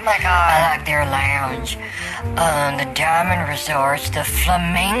Tropicana. Oh, my I God. like their lounge. The Diamond Resorts, the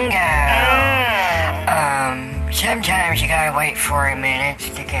Flamingo. Sometimes you gotta wait 40 minutes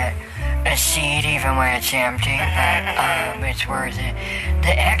to get a seat even when it's empty, but it's worth it.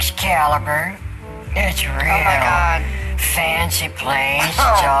 The Excalibur, it's real. Oh, my God. Fancy place.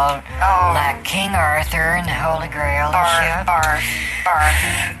 It's all like King Arthur and the Holy Grail and shit. Barf.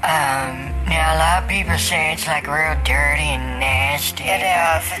 Now a lot of people say it's like real dirty and nasty. It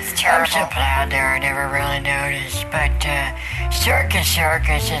is. It's I'm so terrible. proud there. I never really noticed. But Circus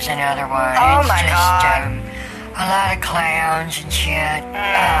is another one. Oh, It's my just, God. a lot of clowns and shit.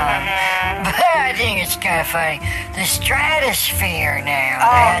 But I think it's kind of funny. The Stratosphere now.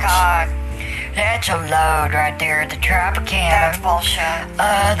 Oh, God. That's a load right there at the That's Tropicana. bullshit.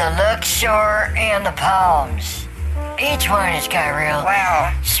 The Luxor and the Palms. Each one has got a real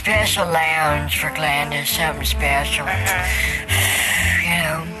Wow. special lounge for Glenda, something special. You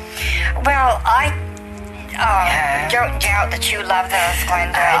know. Well, I don't doubt that you love those,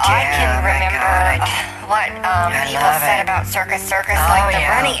 Glenda. I do. can Oh, my remember God. what people love said it. about Circus. Oh, Like the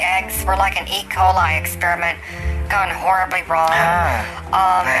yeah. runny eggs were like an E. coli experiment gone horribly wrong.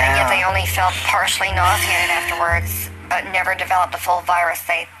 And yet they only felt partially nauseated afterwards, but never developed the full virus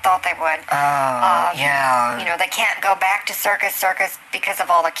they thought they would. Yeah. You know, they can't go back to Circus because of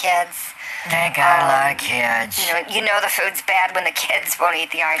all the kids. They got a lot of kids. You know the food's bad when the kids won't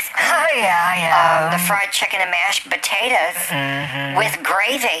eat the ice cream. Oh, yeah. The fried chicken and mashed potatoes with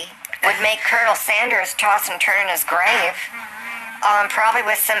gravy would make Colonel Sanders toss and turn in his grave. Probably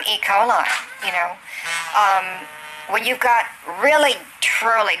with some E. coli, you know. When you've got really,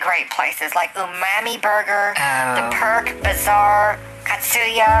 truly great places like Umami Burger, the Perk, Bazaar,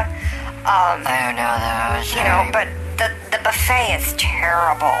 Katsuya, I don't know those. you know, but the buffet is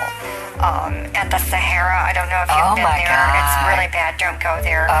terrible. At the Sahara, I don't know if Oh, you've been my there. It's God. really bad. Don't go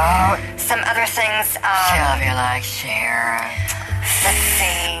there. Oh, Some other things. Sylvia likes Sarah. Let's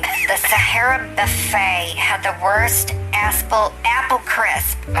see. The Sahara buffet had the worst apple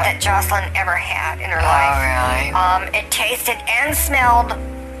crisp that Jocelyn ever had in her Oh, life. really? It tasted and smelled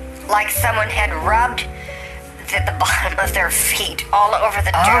like someone had rubbed the bottom of their feet all over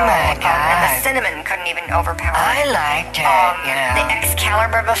the Oh, dough. my And God. the cinnamon couldn't even overpower I it. liked it, The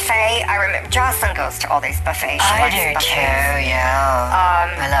Excalibur buffet. I remember Jocelyn goes to all these buffets. She I likes do buffets. too,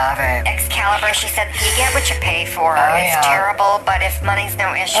 yeah. I love it. Excalibur, she said, you get what you pay for. Oh, It's yeah. terrible, but if money's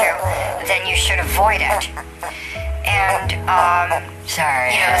no issue, then you should avoid it. And,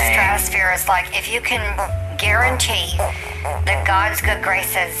 Sorry, the honey. stratosphere is like, if you can guarantee that God's good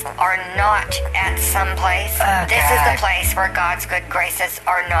graces are not at some place, this is the God. place where God's good graces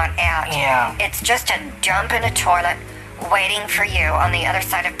are not at. Yeah. It's just a jump in a toilet waiting for you on the other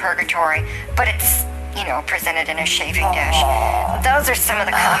side of purgatory, but it's, presented in a chafing dish. Those are some of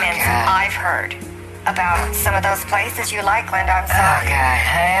the comments God. I've heard about some of those places you like, Linda. I'm Oh, sorry. God,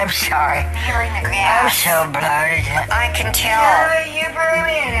 I'm sorry. Hearing the I'm gas. so bloated. I can tell. You bring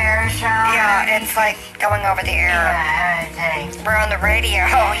me an aerosol? Yeah, it's like going over the air. Thanks. We're on the radio,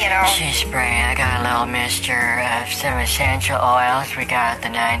 She spray. I got a little mixture of some essential oils we got at the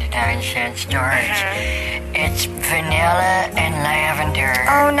 99-cent storage. It's vanilla and lavender.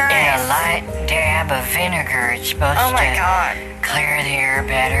 Oh, In nice. a light dab of vinegar. It's supposed Oh my to God. clear the air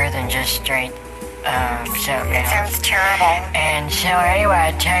better than just straight something It else. sounds terrible. And so anyway,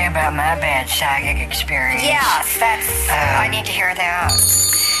 I tell you about my bad psychic experience. Yes, I need to hear that.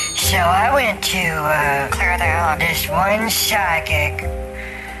 So I went to Clear that out. this one psychic,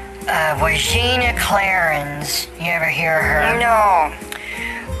 Wagina Clarence. You ever hear of her? No.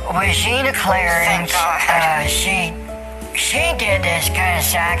 Wagina Clarence. Thank God. She did this kind of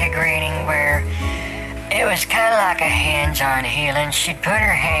psychic reading where it was kind of like a hands-on healing. She'd put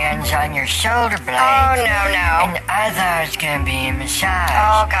her hands on your shoulder blades. Oh, no. And I thought it was going to be a massage.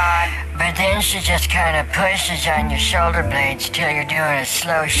 Oh, God. But then she just kind of pushes on your shoulder blades till you're doing a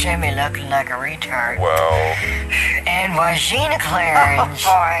slow shimmy looking like a retard. Wow. And Wagina Oh, Clarence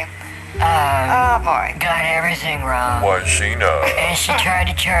boy. Oh, boy. got everything wrong. Wagina. And she tried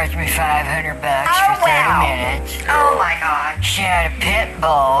to charge me $500 Oh, for 30 wow. minutes. Oh, my God. She had a pit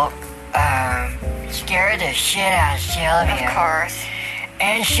bull, scared the shit out of Sylvia. Of course.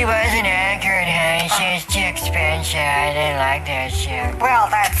 And she wasn't accurate, honey. She was too expensive. I didn't like that shit. Well,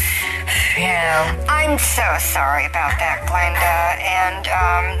 that's... I'm so sorry about that, Glenda. And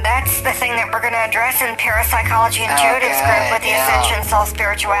that's the thing that we're going to address in Parapsychology Intuitives Group with the yeah. Ascension Soul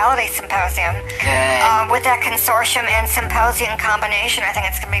Spirituality Symposium. Good. With that consortium and symposium combination, I think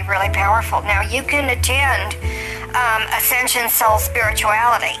it's going to be really powerful. Now, you can attend Ascension Soul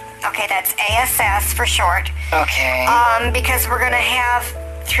Spirituality. Okay, that's ASS for short. Okay. Because we're going to have,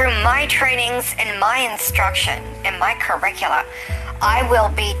 through my trainings and my instruction and my curricula, I will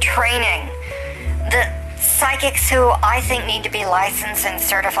be training the psychics who I think need to be licensed and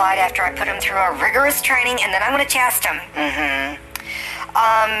certified after I put them through a rigorous training, and then I'm going to test them.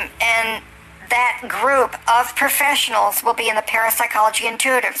 And that group of professionals will be in the Parapsychology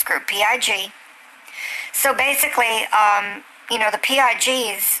Intuitives Group, PIG. So basically, the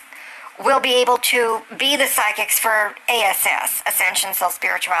PIGs will be able to be the psychics for ASS, Ascension Soul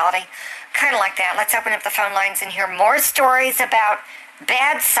Spirituality. Kind of like that. Let's open up the phone lines and hear more stories about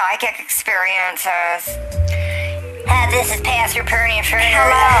bad psychic experiences. Hi, this is Pastor Perny Furner.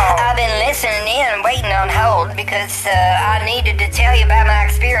 Hello. I've been listening in and waiting on hold because I needed to tell you about my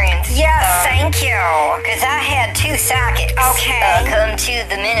experience. Yes, thank you. Because I had two psychics Okay. come to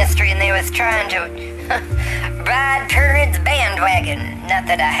the ministry and they was trying to ride Purrid's bandwagon. Not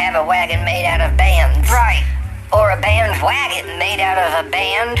that I have a wagon made out of bands. Right. Or a bandwagon made out of a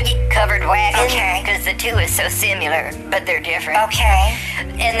band-covered wagon. Okay. Because the two is so similar, but they're different. Okay.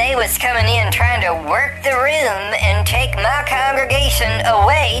 And they was coming in trying to work the room and take my congregation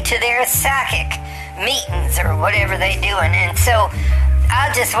away to their psychic meetings or whatever they doing. And so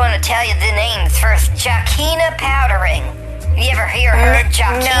I just want to tell you the names first. Joaquina Powdering. You ever hear her?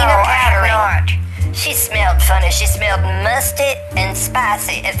 Joaquina No, I have Powdering. not. She smelled funny. She smelled musty and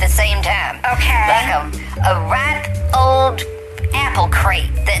spicy at the same time. Okay. Like a ripe old apple crate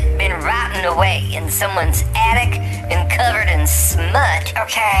that'd been rotting away in someone's attic and covered in smut.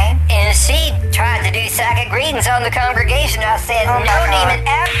 Okay. And she tried to do psychic readings on the congregation. I said, Oh, my no,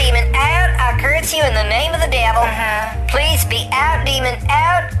 God. demon out. I curse you in the name of the devil. Please be out, demon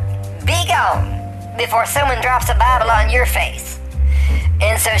out. Be gone. Before someone drops a Bible on your face.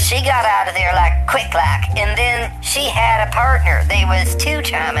 And so she got out of there like quick-like. And then she had a partner. They was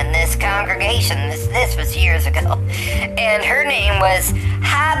two-timing this congregation. This was years ago. And her name was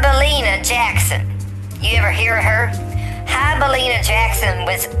Hybelina Jackson. You ever hear of her? Hybelina Jackson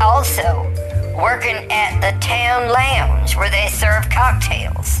was also working at the town lounge where they serve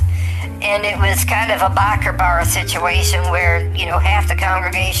cocktails. And it was kind of a biker bar situation where, half the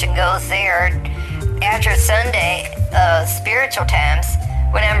congregation goes there after Sunday, spiritual times,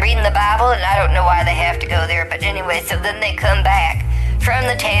 when I'm reading the Bible, and I don't know why they have to go there, but anyway, so then they come back from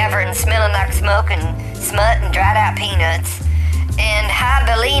the tavern smelling like smoke and smut and dried out peanuts. And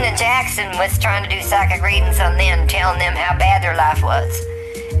Hybelina Jackson was trying to do psychic readings on them, telling them how bad their life was.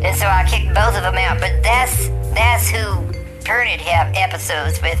 And so I kicked both of them out, but that's That's who Pernod have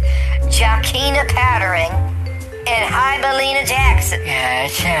episodes with Joaquina Powdering and Hybelina Jackson. Yeah,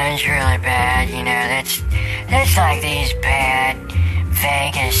 it sounds really bad, you know, that's like these bad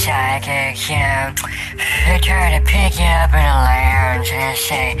Vegas psychics, you know. They try to pick you up in a lounge and they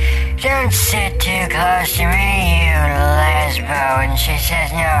say, "Don't sit too close to me, you lesbo," and she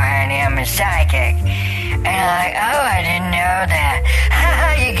says, "No, honey, I'm a psychic." And I'm like, "Oh, I didn't know that."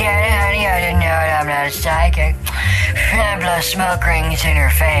 You get it, honey, I didn't know that I'm not a psychic. And I blow smoke rings in her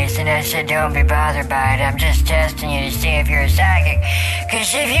face and I said, "Don't be bothered by it, I'm just testing you to see if you're a psychic.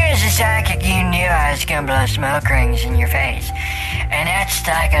 Because if you was a psychic, you knew I was gonna blow smoke rings in your face." And that's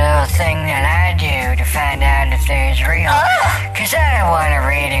like a little thing that I do to find out if there's real. Because I don't want a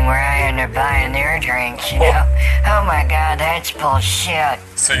reading where I end up buying their drinks, you know? Oh my god, that's bullshit.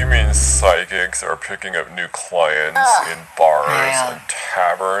 So you mean psychics are picking up new clients in bars Yeah. and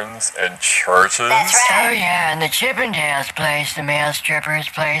taverns and churches? That's right. Oh yeah, and the Chippendales place, the male strippers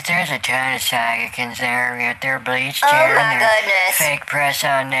place, there's a ton of psychics there with their bleached hair my and their goodness. fake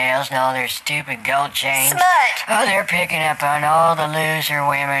press-on nails and all their stupid gold chains. Smut. Oh, they're picking up on all the loser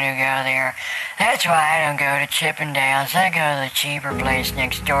women who go there. That's why I don't go to Chippendales. I go to the cheaper place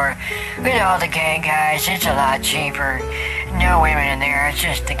next door with all the gay guys. It's a lot cheaper. No women in there, it's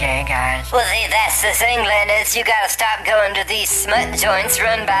just the gay guys. Well, see, that's the thing, Landis. You gotta stop going to these smut joints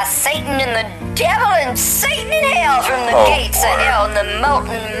run by Satan and the devil and Satan in hell from the Oh, gates of boy. hell and the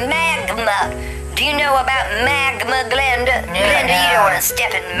molten magma. Do you know about magma, Glenda? Glenda, you don't want to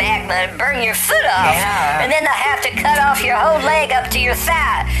step in magma and burn your foot off. Yeah. And then they'll have to cut off your whole leg up to your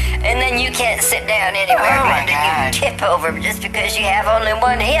thigh. And then you can't sit down anywhere, Oh, my Glenda. God. You tip over just because you have only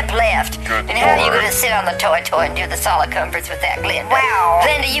one hip left. Good and how are you Lord. going to sit on the toy and do the solid comforts with that, Glenda? Wow.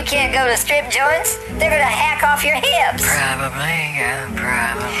 Glenda, you can't go to strip joints. They're going to hack off your hips. Probably, yeah,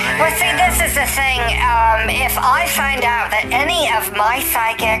 probably. Well, see, this is the thing. If I find out that any of my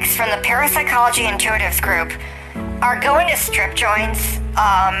psychics from the Parapsychology Intuitives group are going to strip joints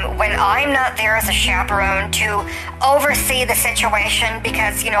when I'm not there as a chaperone to oversee the situation,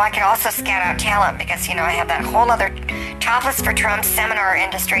 because, you know, I can also scout out talent because, you know, I have that whole other Topless for Trump seminar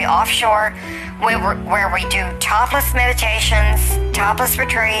industry offshore where we do topless meditations, topless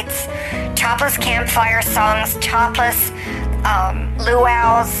retreats, topless campfire songs, topless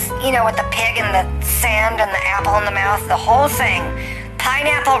luau's, you know, with the pig and the sand and the apple in the mouth, the whole thing.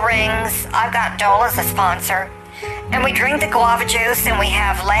 Pineapple rings. I've got Dole as a sponsor. And we drink the guava juice and we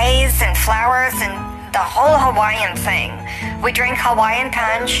have leis and flowers and the whole Hawaiian thing. We drink Hawaiian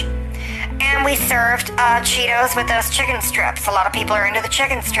punch. And we served Cheetos with those chicken strips. A lot of people are into the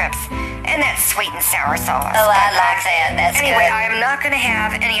chicken strips. And that sweet and sour sauce. Oh, I like that. That's Anyway, good. I am not going to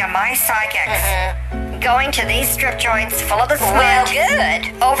have any of my psychics going to these strip joints full of the smut. Well,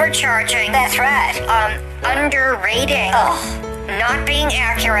 good. Overcharging. That's right. Underrating. Not being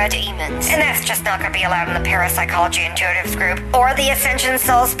accurate. Demons. And that's just not going to be allowed in the Parapsychology Intuitives group or the Ascension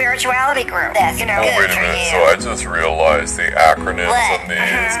Soul Spirituality group. That's you know. good. Oh, wait a for minute. you. So I just realized the acronyms What? on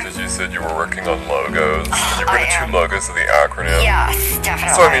these because you said you were working on logos. Can you bring I the am. two logos of the acronym? Yes,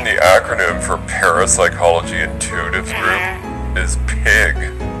 definitely. So I mean, the acronym for Parapsychology Intuitives Group is PIG,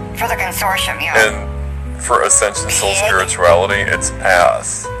 For the consortium, yeah. and for Ascension Soul Pig? Spirituality, it's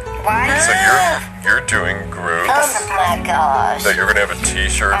ASS. What? So you're doing groups Oh my gosh. that you're gonna have a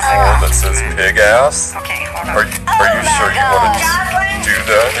T-shirt for that says Pig Ass. Okay, hold Are on. you my sure you want to gosh. do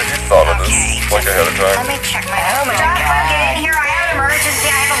that? Have you thought of this Okay. like ahead of Let time? me check my. Oh my Jocelyn, God. get in here. I have an emergency.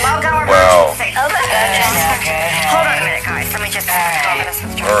 I have a logo Wow. emergency. Oh my goodness. Okay, Hold on a minute, guys. Let me just go over this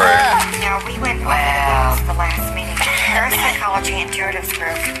with All right. Now, we went over Wow. the last meeting. Parapsychology Intuitives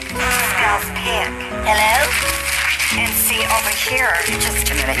group spells pig. Hello? And see over here, just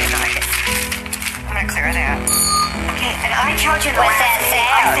a minute, you guys. I'm gonna clear that. Okay, and I told you the What's last that meeting,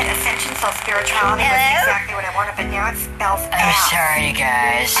 sound? I said Ascension Soul Spirituality was Hello? exactly what I wanted, but now it spells I'm ass. sorry, you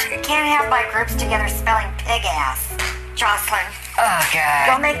guys. I can't have my groups together spelling pig ass. Jocelyn, Oh, go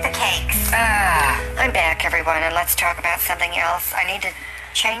God. make the cakes. I'm back, everyone, and let's talk about something else. I need to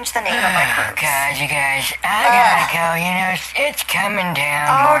change the name of my Oh, group. God, you guys. I gotta go. You know, it's coming down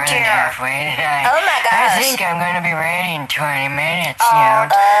Oh, more than dear. halfway tonight. Oh, my I gosh. think I'm gonna be ready in 20 minutes, you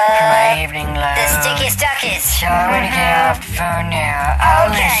know, for my evening load. The sticky stuckies. So I'm gonna get off the phone now.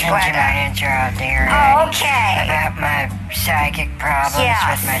 I'll Okay, listen to Glenda. my intro out there Okay. about my psychic problems Yes.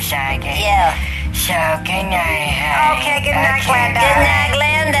 with my psychic. Yeah. So good night, honey. Okay, good night, Okay, Glenda. Good night,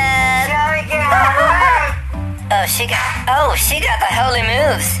 Glenda. There we go. she got the holy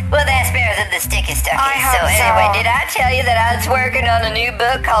moves. Well, that's better than the sticky stucky. I hope so. Anyway, did I tell you that I was working on a new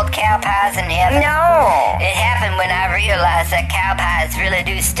book called Cow Pies in Heaven? No. It happened when I realized that cow pies really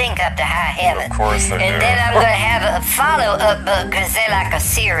do stink up to high heaven. Of course they And do. then I'm going to have a follow-up book because they're like a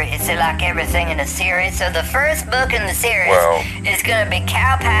series. They're like everything in a series. So the first book in the series Wow. is going to be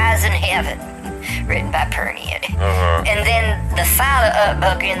Cow Pies in Heaven, written by Pernian. And then the follow-up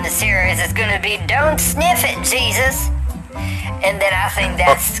book in the series is going to be Don't Sniff It, Jesus. And then I think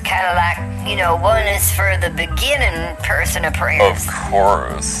that's kind of like, one is for the beginning person of Of prayers.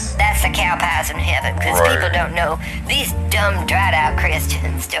 course. That's the cow pies in heaven, because Right. people don't know. These dumb, dried-out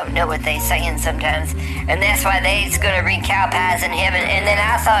Christians don't know what they're saying sometimes. And that's why they's going to read cow pies in heaven. And then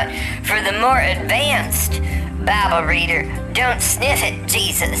I thought, for the more advanced Bible reader, don't sniff it,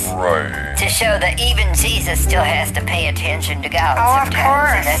 Jesus. Right. To show that even Jesus still has to pay attention to God Oh, of sometimes.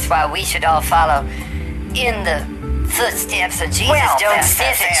 course. And that's why we should all follow in the footsteps of Jesus. Well, Don't that's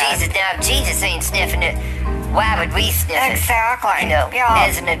sniff it, it. Jesus. Now, if Jesus ain't sniffing it, why would we sniff it? Exactly.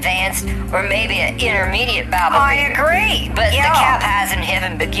 As an advanced or maybe an intermediate Bible I reader. agree. But Yeah. the cow pies in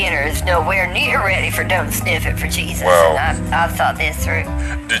heaven beginner is nowhere near ready for don't sniff it for Jesus. Well. And I've thought this through.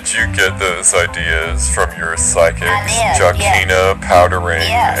 Did you get those ideas from your psychics, I did, Joaquina Powdering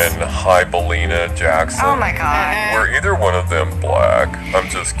Yes. and Hybelina Jackson? Oh my God. Were either one of them black? I'm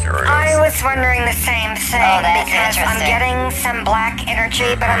just curious. I was wondering the same thing Oh, that's because I'm interesting. getting some black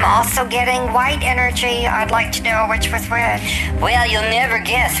energy, but I'm also getting white energy. I'd like to know which was which. Well, you'll never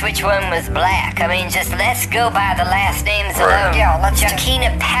guess which one was black. I mean, just let's go by the last names Right. alone. Yeah, let's do-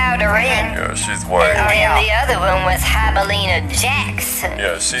 Joaquina Powdering. Yeah, she's white. And then yeah. the other one was Hybelina Jackson.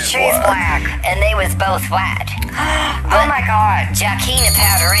 Yeah, she's She's black. And they was both white. Oh my God. Joaquina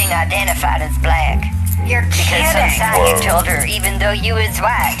Powdering identified as black. You're Because some kidding. psychic Whoa. told her, even though you is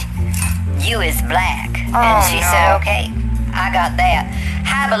white, you is black. Oh, and she no. said, okay, I got that.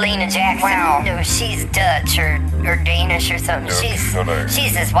 Hybelina Jackson, Wow. no, she's Dutch or Danish or something. No kidding.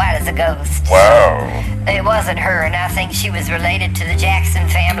 She's as white as a ghost. Wow. It wasn't her, and I think she was related to the Jackson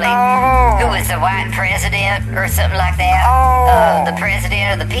family, Oh. who was the white president or something like that. Oh. The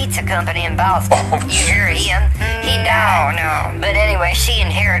president of the pizza company in Boston. Oh, You hear him? He died. No. But anyway, she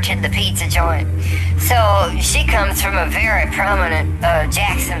inherited the pizza joint. So she comes from a very prominent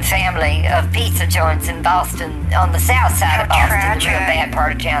Jackson family of pizza joints in Boston, on the south side How of Boston, tragic. the real bad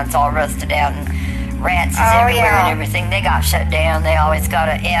part of town. It's all rusted out and rats is Oh, everywhere yeah. and everything. They got shut down. They always got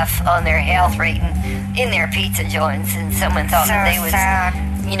an F on their health rating in their pizza joints, and someone thought So that they was, sad.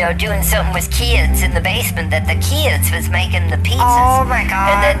 doing something with kids in the basement, that the kids was making the pizzas. Oh my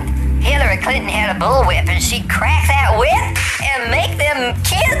God. And then Hillary Clinton had a bullwhip, and she'd crack that whip and make them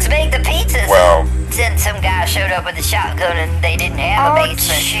kids make the pizzas. Wow. Then some guy showed up with a shotgun, and they didn't have a Oh,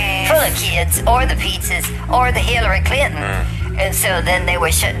 basement jeez. full of kids, or the pizzas, or the Hillary Clinton. And so then they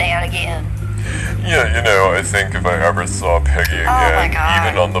were shut down again. Yeah, I think if I ever saw Peggy Oh my again, God.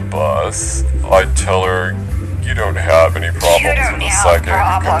 even on the bus, I'd tell her, you don't have any problems don't with a have psychic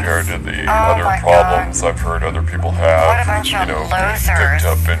problems. compared to the Oh other my problems I've heard other people have. What a bunch of being losers. picked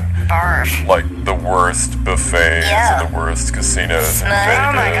up in Barf. like the worst buffets Yeah. and the worst casinos in Smut. Vegas,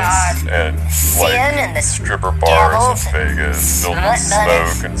 Oh my God. and Sin like and the stripper bars devils in Vegas filled with smut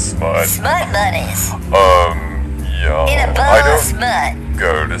bunnies. smoke and smut. Smut buddies. Yeah, In a I bowl of don't smut.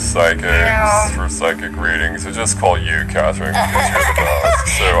 go to psychics No. for psychic readings. I just call you, Catherine, because you're the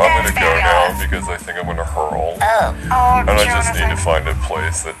best. So I'm That's gonna go fabulous. now because I think I'm gonna hurl. Oh. Oh, And I just need Jonathan. to find a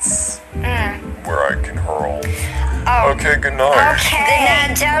place that's where I can hurl. Oh. Okay, good night. Okay. Good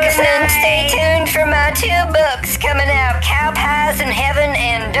night, Jonathan. Good night. Stay tuned for my 2 books coming out, Cow Pies in Heaven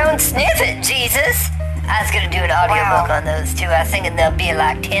and Don't Sniff It, Jesus. I was going to do an audiobook Wow. on those too. I think they'll be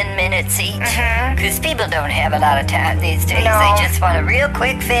like 10 minutes each. Mhm. Because people don't have a lot of time these days. No. They just want a real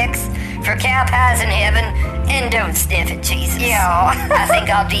quick fix for Cow Pies in Heaven and Don't Sniff It, Jesus. Yeah. I think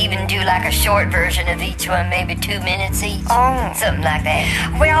I'll even do like a short version of each one, maybe 2 minutes each. Oh. Something like that.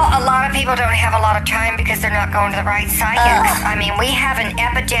 Well, a lot of people don't have a lot of time because they're not going to the right psychics. Oh. I mean, we have an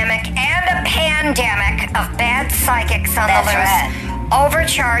epidemic and a pandemic of bad psychics on That's the loose. right.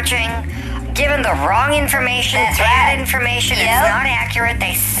 Overcharging, giving the wrong information, That's bad right. information. Yep. It's not accurate.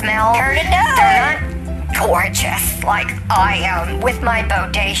 They smell. Turn it down. They're not gorgeous like I am with my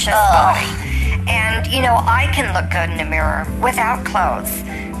bodacious Oh. body. And, I can look good in the mirror without clothes,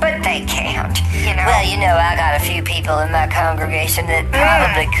 but they can't, Well, I got a few people in my congregation that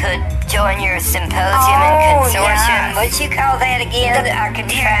probably could join your symposium and Oh, consortium. yes. What you call that again? I can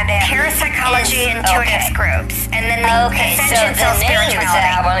find out. Parapsychology Is- intuitive okay. groups, and then the Okay, so Ascension the Soul names that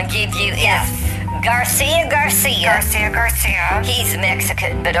I Spirituality. want to give you Yes. is Garcia. Garcia. He's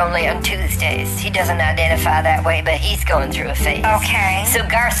Mexican, but only on Tuesdays. He doesn't identify that way, but he's going through a phase. Okay. So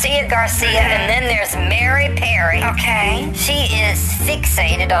Garcia, and then there's Mary Perry. Okay. She is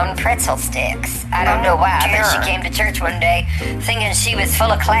fixated on pretzel sticks. I don't know why, dear. but she came to church one day thinking she was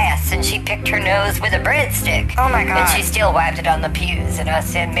full of class, and she picked her nose with a breadstick. Oh, my God. And she still wiped it on the pews, and I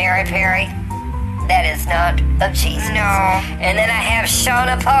said, Mary Perry, that is not of Jesus. No. And then I have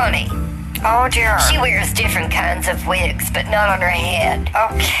Shauna Pawnee. Oh, dear. She wears different kinds of wigs, but not on her head.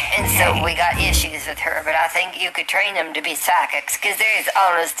 Okay. And so we got issues with her, but I think you could train them to be psychics, because they're as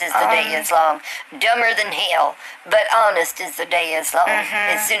honest as the day is long. Dumber than hell, but honest as the day is long,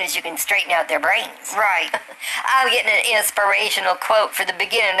 as soon as you can straighten out their brains. Right. I'm getting an inspirational quote for the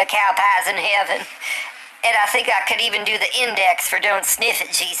beginning of Cow Pies in Heaven, and I think I could even do the index for Don't Sniff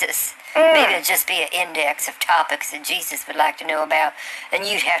at Jesus. Maybe it'd just be an index of topics that Jesus would like to know about, and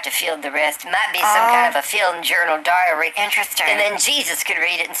you'd have to fill the rest. It might be some kind of a film journal diary. Interesting. And then Jesus could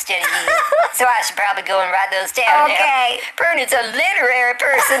read it instead of you. So I should probably go and write those down Okay. now. Brunet's a literary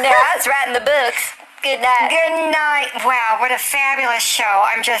person now. I was writing the books. Good night. Good night. Wow, what a fabulous show.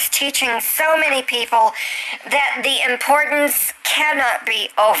 I'm just teaching so many people that the importance cannot be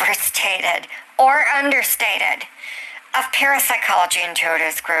overstated or understated of Parapsychology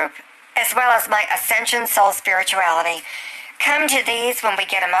Intuitives Group, as well as my Ascension Soul Spirituality. Come to these when we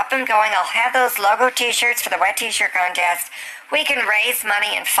get them up and going. I'll have those logo t-shirts for the wet t-shirt contest. We can raise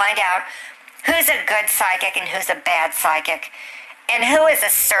money and find out who's a good psychic and who's a bad psychic, and who is a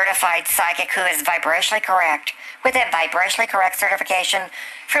certified psychic who is vibrationally correct, with a vibrationally correct certification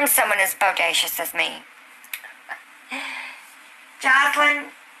from someone as bodacious as me. Jocelyn?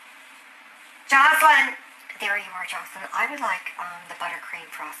 There you are, Jocelyn. I would like the buttercream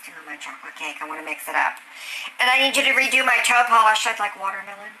frosting on my chocolate cake. I want to mix it up. And I need you to redo my toe polish. I'd like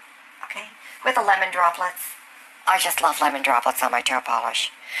watermelon, okay? With the lemon droplets. I just love lemon droplets on my toe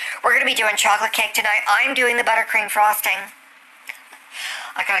polish. We're going to be doing chocolate cake tonight. I'm doing the buttercream frosting.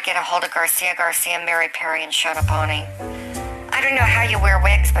 I got to get a hold of Garcia, Mary Perry, and Shauna Pawnee. I don't know how you wear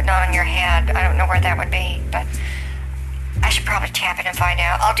wigs, but not on your head. I don't know where that would be, but I should probably tap it and find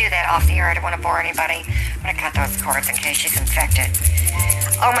out. I'll do that off the air. I don't want to bore anybody. I'm going to cut those cords in case she's infected.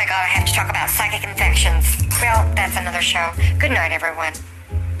 Oh my God, I have to talk about psychic infections. Well, that's another show. Good night, everyone.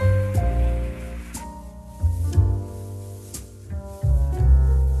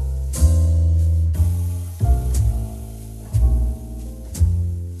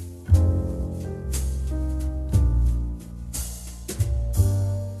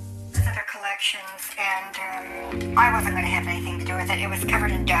 And I wasn't going to have anything to do with it. It was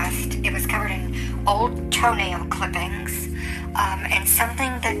covered in dust. It was covered in old toenail clippings, and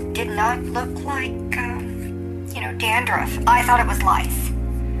something that did not look like, dandruff. I thought it was lice.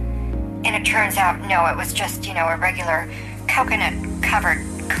 And it turns out, no, it was just, a regular coconut-covered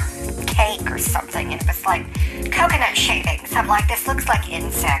cake or something. And it was like coconut shavings. I'm like, this looks like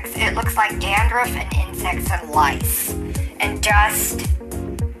insects. It looks like dandruff and insects and lice and dust.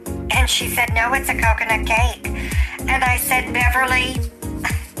 And she said, no, it's a coconut cake. And I said, Beverly,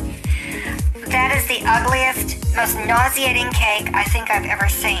 that is the ugliest, most nauseating cake I think I've ever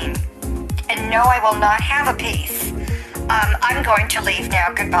seen. And no, I will not have a piece. I'm going to leave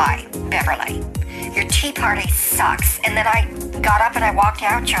now. Goodbye, Beverly. Your tea party sucks. And then I got up and I walked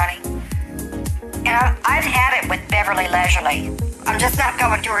out, Johnny. And I've had it with Beverly Leisurely. I'm just not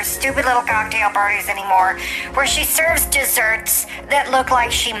going to her stupid little cocktail parties anymore, where she serves desserts that look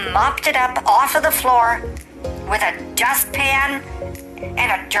like she mopped it up off of the floor with a dustpan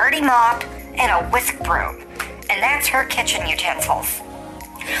and a dirty mop and a whisk broom. And that's her kitchen utensils.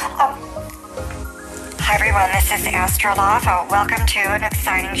 Oh, hi everyone, this is Astrolove. Welcome to an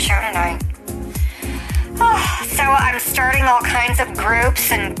exciting show tonight. So I'm starting all kinds of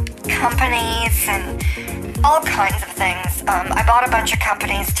groups and companies and all kinds of things. I bought a bunch of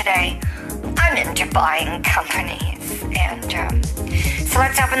companies today. I'm into buying companies. And so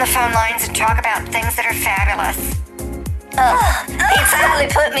let's open the phone lines and talk about things that are fabulous. He finally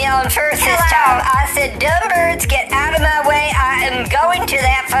put me on first this time. I said, dumb birds, get out of my way. I am going to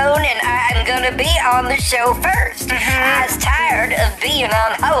that phone and I am going to be on the show first. I was tired of being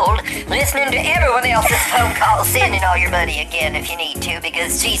on hold, listening to everyone else's phone calls. Send in all your money again if you need to,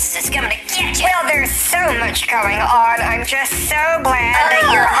 because Jesus is coming to get you. Well, there's so much going on. I'm just so glad that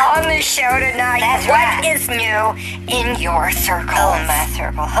you're on the show tonight. That's What right. is new in your circle? Oh, my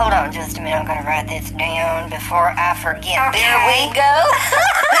circle. Hold on just a minute. I'm going to write this down before I forget. Okay. There we go.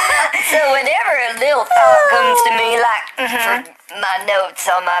 So whenever a little thought comes to me, like, my notes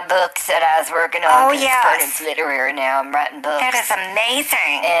on my books that I was working on. Oh, 'cause yes. It's literary now. I'm writing books. That is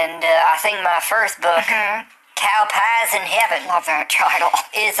amazing. And I think my first book, Cow Pies in Heaven, Love that title.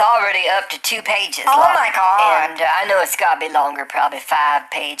 is already up to 2 pages Oh, long. my God. And I know it's got to be longer, probably 5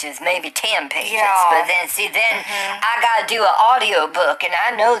 pages, maybe 10 pages. Yeah. But then, I got to do an audio book, and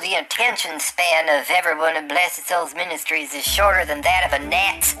I know the attention span of everyone in Blessed Souls Ministries is shorter than that of a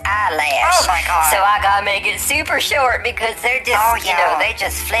gnat's eyelash. Oh, my God. So I got to make it super short because they're just, Oh, you know, yeah. they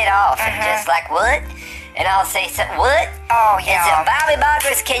just flit off and just like, what? And I'll say something, what? Oh, And yeah. so, Bobby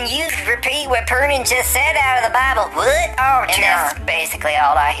Boggers, can you repeat what Pernin just said out of the Bible? What? Oh, And dear. that's basically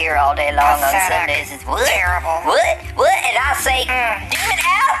all I hear all day long Pathetic. on Sundays is what? Terrible. What? What? And I say, demon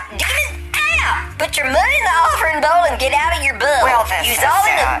out! Demon out! Put your money in the offering bowl and get out of your bubble. Well, this You're is all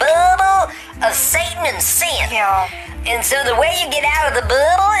in the sad. bubble of Satan and sin. Yeah. And so the way you get out of the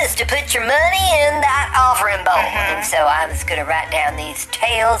bubble is to put your money in that offering bowl. And so I was going to write down these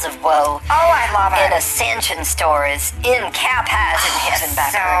tales of woe Oh, I love and it. ascension stories in Cow Pies in Heaven by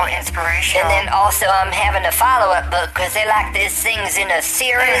So Pernia. inspirational. And then also I'm having a follow-up book because they like these things in a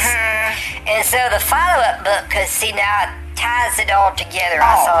series. And so the follow-up book, because see now it ties it all together.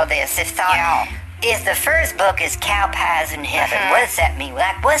 I Oh. saw this. It's thought, Yeah. is the first book is Cow Pies in Heaven. What does that mean?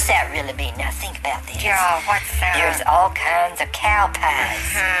 Like, what's that really mean? Now think about this. Yeah, what's that? There's all kinds of cow pies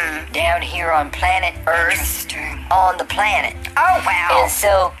down here on planet Earth, Interesting. on the planet. Oh, wow. And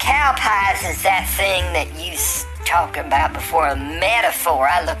so cow pies is that thing that you talked about before, a metaphor.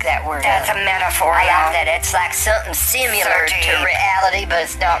 I looked that word That's up. a metaphor, I yeah. like that. It's like something similar So to deep. reality, but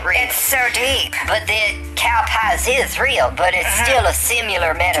it's not real. It's so deep. But the cow pies is real, but it's still a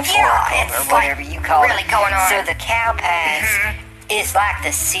similar metaphor, Yeah, it's or like whatever you call really it. going on. So the cow pies is like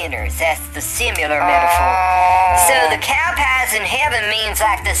the sinners. That's the similar metaphor. Oh. So the cow pies in heaven means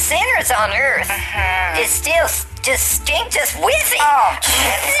like the sinners on earth is still just stink just whiffy. Oh,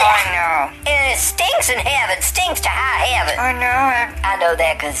 jeez, I know. And it stinks in heaven, stinks to high heaven. I know. I know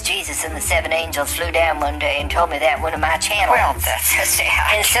that because Jesus and the 7 angels flew down one day and told me that in one of my channels. Well, that's so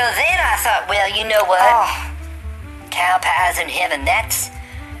sad. And so then I thought, well, you know what? Oh, Cow pies in heaven, that's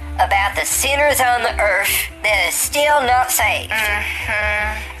about the sinners on the earth that is still not saved.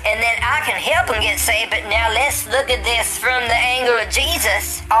 And then I can help them get saved, but now let's look at this from the angle of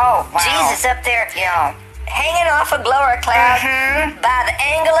Jesus. oh, wow. Jesus up there Yeah. hanging off a glory cloud by the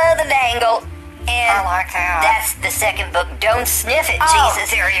angle of the dangle. And I like that. that's the second book. Don't sniff it, Oh,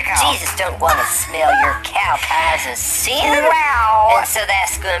 Jesus. there you go. Jesus don't want to smell your cow pies of sin. Wow. And so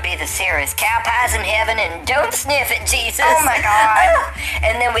that's going to be the series, Cow Pies in Heaven, and Don't Sniff It, Jesus. Oh, my God.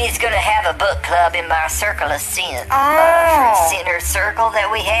 And then we're going to have a book club in my Circle of Sin. Oh. Sinner Circle that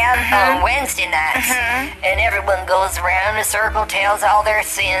we have on Wednesday nights. And everyone goes around in a circle, tells all their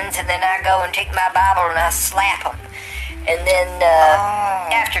sins, and then I go and take my Bible and I slap them. And then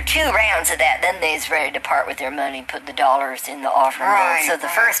after 2 rounds of that, then they's ready to part with their money, put the dollars in the offering bowl. Right, So the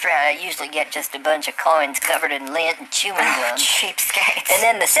right. first round, I usually get just a bunch of coins covered in lint and chewing gum. Cheapskates. And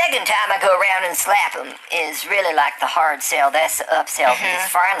then the second time I go around and slap them is really like the hard sell. That's the upsell. Because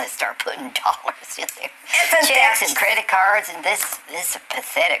finally start putting dollars in there. Isn't Checks that- and credit cards. And this is a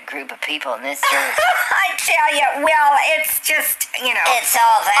pathetic group of people in this church. I tell you, well, it's just, you know. It's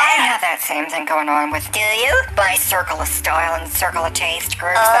all I that. have that same thing going on with Do you? my Circle of Style and Circle of Taste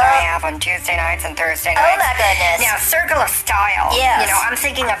groups that I have on Tuesday nights and Thursday nights. Oh my goodness. Now, Circle of Style, Yes. you know, I'm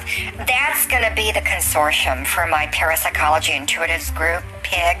thinking of, that's going to be the consortium for my Parapsychology Intuitives group,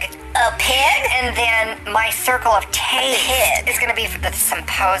 PIG. A pig? And then my Circle of Taste PIG. is going to be for the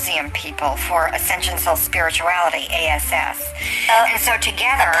symposium people for Ascension Soul Spirituality, ASS. And so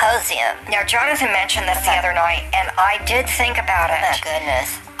together, Symposium. now Jonathan mentioned this the other night, and I did think about Oh my it.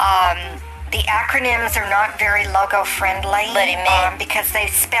 goodness. The acronyms are not very logo friendly. What do you mean? Because they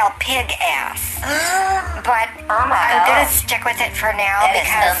spell pig ass. But Oh my I'm God. gonna stick with it for now That is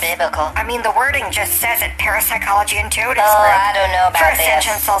because unbiblical. I mean the wording just says it, Parapsychology Intuitives Oh, group I don't know for about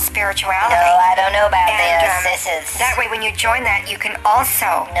Ascension this. Soul Spirituality. No, I don't know about And this. This is... that way when you join that you can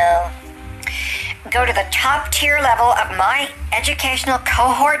also No. go to the top tier level of my educational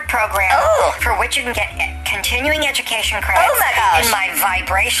cohort program, Oh. for which you can get continuing education credits Oh my gosh. in my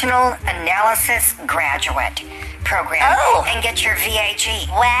vibrational analysis graduate program, Oh. and get your VAG.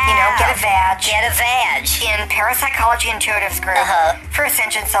 Wow. You know, get a badge. Get a vag. In Parapsychology Intuitives group Uh-huh. for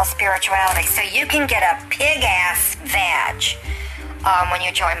Ascension Soul Spirituality. So you can get a pig-ass vag when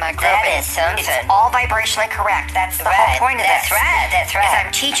you join my group. That And is something. It's all vibrationally correct. That's the Right. whole point of That's this. right. That's Is right.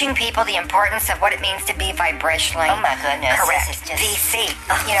 I'm teaching people the importance of what it means to be vibrationally Oh my goodness. correct. This is just... VC.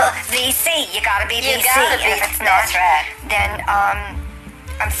 You know, VC. You gotta be You VC. gotta be. And if it's not, That's right. then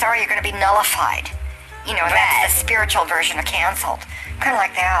I'm sorry, you're gonna be nullified. You know, that's the spiritual version of canceled. Kind of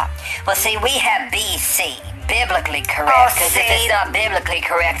like that. Well, see, we have BC, biblically Oh, correct. Because if see, it's not biblically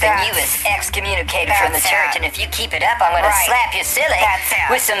correct, then you is excommunicated from the That's church. it. And if you keep it up, I'm going to Right. slap you silly That's it.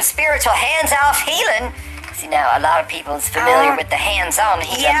 with some spiritual hands-off healing. See, now, a lot of people is familiar with the hands-on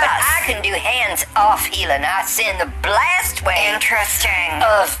healing, but yes. I can do hands-off healing. I send the blast wave Interesting.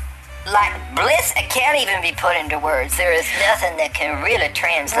 of like bliss. It can't even be put into words. There is nothing that can really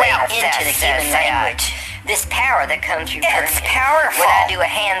translate Well, into the that's human it. language. This power that comes through It's Permian. powerful. When I do a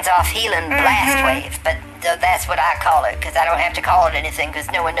hands-off healing blast wave, but that's what I call it, because I don't have to call it anything, because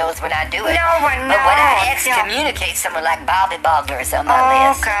no one knows when I do it. No one But when I knows. excommunicate someone like Bobby Bogler is on my Oh,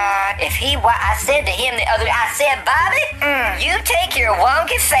 list. God. If I said to him I said, Bobby, you take your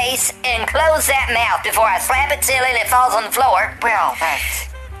wonky face and close that mouth before I slap it silly and it falls on the floor. Well, that's...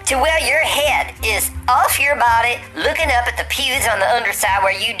 To where your head is off your body, looking up at the pews on the underside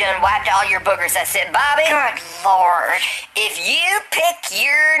where you done wiped all your boogers. I said, Bobby, Good Lord. if you pick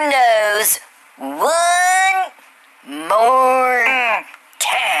your nose one more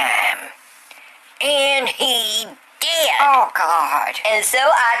time, and he did. Oh, God. And so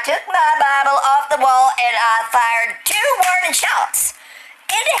I took my Bible off the wall and I fired 2 warning shots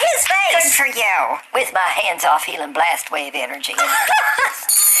into his Good face for you. with my hands-off healing blast wave energy.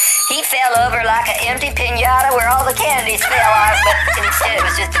 He fell over like an empty pinata where all the candies fell out, but instead it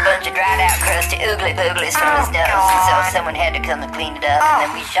was just a bunch of dried out crusty oogly booglies from his nose. And so God. someone had to come and clean it up, and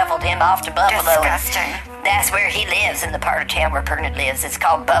then we shuffled him off to Buffalo. Disgusting. That's where he lives, in the part of town where Pernod lives. It's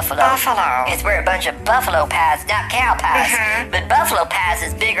called Buffalo. Buffalo. It's where a bunch of buffalo pies, not cow pies, but buffalo pies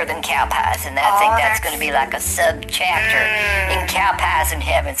is bigger than cow pies, and I think that's that's- going to be like a sub-chapter in cow pies in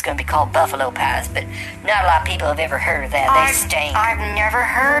heaven. It's going to be called buffalo pies, but not a lot of people have ever heard of that. They stink. I've never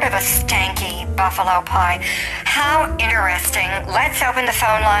heard of a stanky buffalo pie. How interesting. Let's open the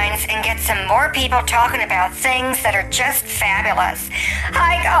phone lines and get some more people talking about things that are just fabulous.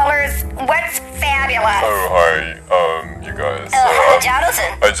 Hi, callers. What's fabulous? Oh, hi, you guys. Hi,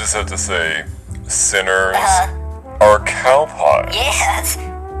 Jonathan. I just have to say, sinners are cow pies. Yes.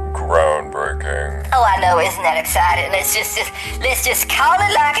 Groundbreaking. Oh, I know. Isn't that exciting? Let's just call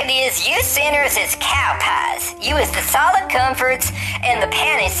it like it is. You sinners is cow pies. You is the solid comforts and the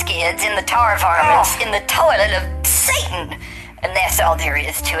panty skids and the tar varmints in the toilet of Satan. And that's all there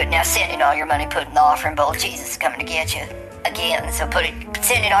is to it. Now send in all your money, put in the offering bowl. Jesus is coming to get you again. So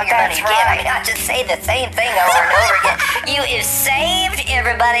send in all your That's money again. right. I mean, I just say the same thing over and over again. You is saved.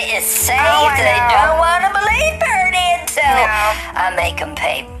 Everybody is saved. I They know. don't want to believe Bernard. So No. I make them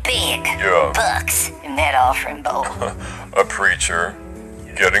pay big Yeah. bucks in that offering bowl. A preacher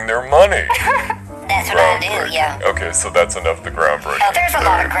getting their money. That's what I do, Groundbreaking. yeah. Okay, so that's enough of the groundbreaking. Oh, There's a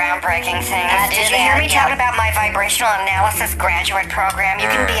lot of groundbreaking things. I do Did you hear that, me yeah. talk about my vibrational analysis graduate program? You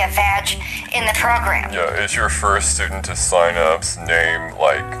can be a vag in the program. Yeah, is your first student to sign up's name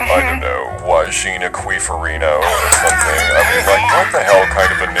like, I don't know, Wajina Quiferino or something? I mean, like, what the hell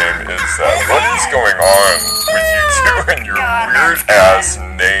kind of a name is that? What is going on with you two and your God, weird-ass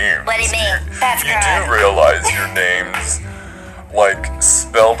names? What do you mean? That's You good. do realize your names, like,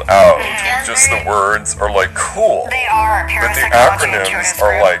 spelled out, just the words are, like, cool. They are But the parapsychology acronyms intuitive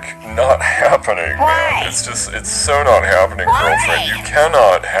are group. like not happening, Why? man. It's so not happening, girlfriend. You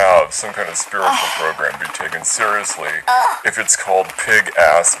cannot have some kind of spiritual program be taken seriously if it's called Pig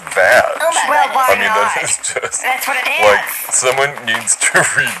Ass Vag. Well, why I mean, not? that is just That's what it is. like someone needs to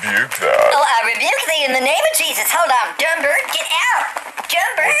rebuke that. Oh, I rebuke thee in the name of Jesus. Hold on, dumb bird, get out.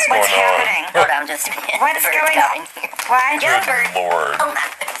 Dumb bird. What's What's going on? happening? Hold on just a minute. What's The bird's going on? coming here. Why? Dumb bird. Good Lord. Oh my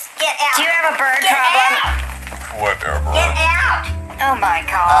goodness. Get out. Do you have a bird Get problem? out. Whatever. Get out. Oh my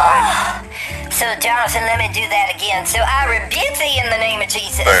God. So, Jonathan, let me do that again. So, I rebuke thee in the name of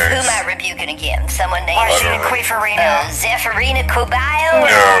Jesus. Thanks. Who am I rebuking again? Someone named Washington know. Quiferino. Zephyrina Cubayo?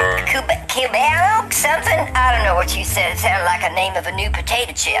 No. Cubano? Something? I don't know what you said. It sounded like a name of a new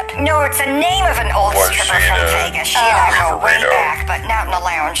potato chip. No, it's a name of an old stripper from Washington Vegas. She and I go way Quiferino. back, but not in the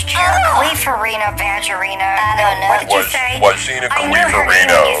lounge chair. Oh. Queferina, Vagerina. I don't know. What did you say? Washington I knew her name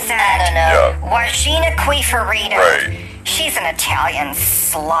Quiferino. when you said I don't it. know. Yeah. Washina Quiferino. Right. She's an Italian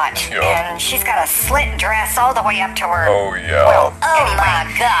slut, Yeah. and she's got a slit dress all the way up to her. Oh, yeah. Well, Oh anyway.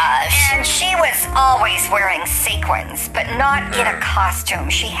 my gosh. And she was always wearing sequins, but not in a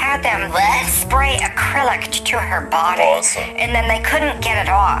costume. She had them What? spray acrylic to her body, Awesome. and then they couldn't get it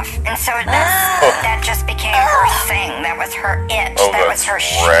off, and so that just became her thing. That was her itch. Oh, that was that's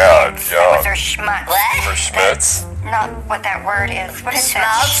her rad, schmitz. yeah. That was her schmutz. What? For Schmitz? Not what that word is. What is that?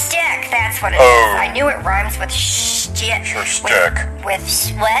 Schmaltz? Stick. That's what it is. Oh. I knew it rhymes with shtick. Sure, stick. With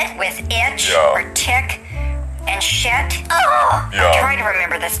What? with itch Yeah. or tick. and shit. Oh, I Yeah. try to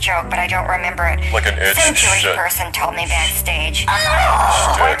remember this joke, but I don't remember it. Like an itch Some Jewish shit. person told me backstage.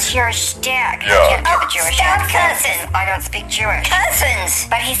 oh, What's your shtick? Yeah. I can't do Oh, the Jewish stop accent. cussing. I don't speak Jewish. cousins.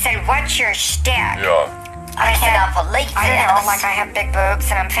 But he said, what's your shtick? Yeah. I cannot believe I don't know, this. like I have big boobs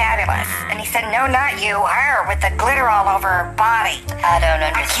and I'm fabulous. And he said, no, not you, her, with the glitter all over her body. I don't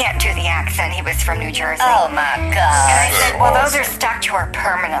I understand. can't do the accent. He was from New Jersey. Oh my And I God. said, well, those are stuck to her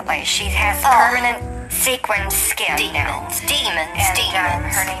permanently. She has permanent sequin skin now. Demons, And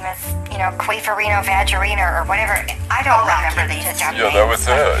demons. her name is, Queefarino Vagerina or whatever. I don't remember these stuff. Yeah, that was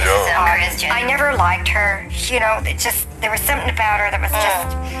it. Yeah. Some Christian. I never liked her. There was something about her that was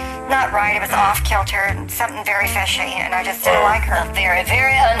just not right. It was off kilter and something very fishy, and I just didn't like her. A very,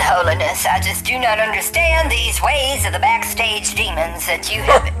 very unholiness. I just do not understand these ways of the backstage demons that you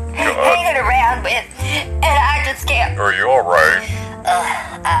have hanging around with, and I just can't. Are you alright?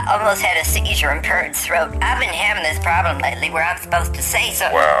 I almost had a seizure in Perd's throat. I've been having this problem lately where I'm supposed to say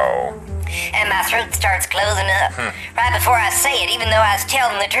something, Wow. and my throat starts closing up right before I say it, even though I was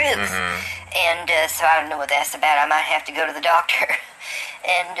telling the truth. And so I don't know what that's about. I might have to go to the doctor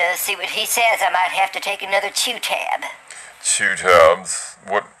and see what he says. I might have to take another chew tab. Chew tabs.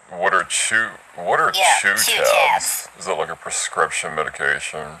 What are chew Yeah, chew chew tabs? tabs. Is that like a prescription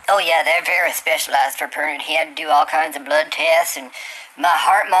medication? Oh yeah, they're very specialized for Pern. He had to do all kinds of blood tests, and my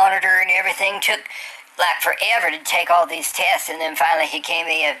heart monitor and everything took like forever to take all these tests, and then finally he gave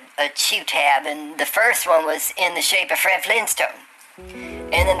me a chew tab, and the first one was in the shape of Fred Flintstone.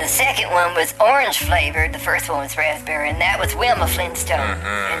 And then the second one was orange flavored. The first one was raspberry, and that was Wilma Flintstone.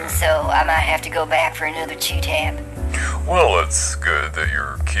 And so I might have to go back for another chew tab. Well, it's good that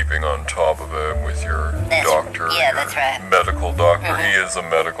you're keeping on top of it with your That's- doctor. yeah, your that's right. Medical doctor. He is a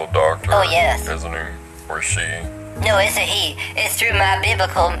medical doctor. Oh, yes. Isn't he? Or she? No, it's a he. It's through my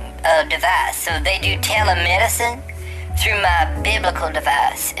biblical device. So they do telemedicine through my biblical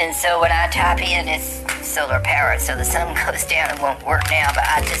device. And so when I type in, it's solar powered, so the sun goes down. It won't work now, but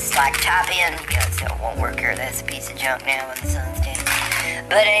I just like type in, so it won't work here. That's a piece of junk now when the sun's down.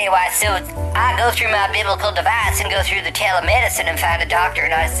 But anyway, so I go through my biblical device and go through the telemedicine and find a doctor,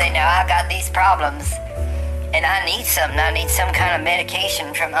 and I say, now I got these problems. And I need something. I need some kind of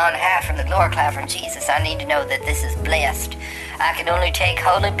medication from on high, from the glory cloud from Jesus. I need to know that this is blessed. I can only take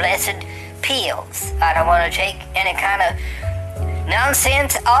holy, blessed pills. I don't want to take any kind of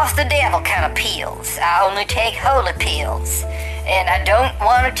nonsense, off the devil kind of pills. I only take holy pills. And I don't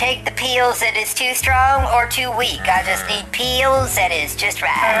want to take the pills that is too strong or too weak. I just need pills that is just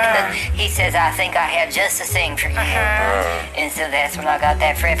right. He says, I think I have just the thing for you. And so that's when I got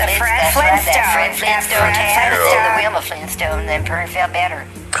that Fred Flintstone. Fred That's right, that Flintstone. Fred Flintstone That Fred tab. Flintstone. And the Wilma Flintstone. Then Pern felt better.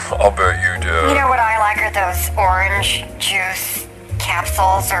 I'll bet you did. You know what I like are those orange juice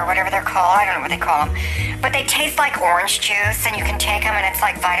capsules or whatever they're called. I don't know what they call them. But they taste like orange juice, and you can take them, and it's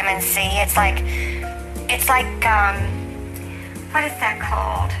like vitamin C. It's like, what is that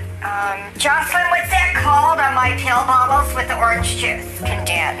called? Jocelyn, what's that called on my pill bottles with the orange juice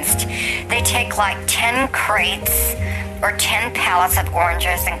condensed? They take like 10 crates or 10 pallets of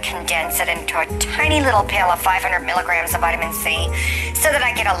oranges and condense it into a tiny little pill of 500 milligrams of vitamin C so that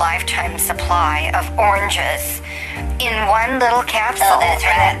I get a lifetime supply of oranges in one little capsule. Oh, that's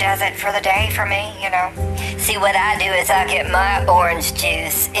And right. that does it for the day for me, See, what I do is I get my orange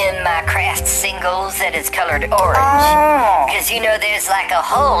juice in my Kraft singles that is colored orange. Oh. Because, there's like a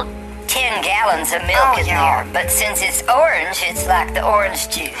whole 10 gallons of milk Oh, in yeah. there. But since it's orange, it's like the orange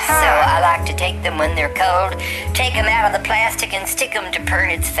juice. So I like to take them when they're cold, take them out of the plastic and stick them to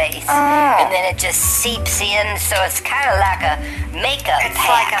Pernod's face. Oh. And then it just seeps in, so it's kind of like a makeup It's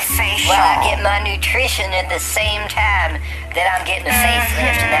pack. like a facial. Well, I get my nutrition at the same time that I'm getting a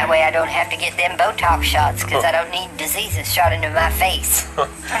facelift, and that way I don't have to get them Botox shots, because I don't need diseases shot into my face.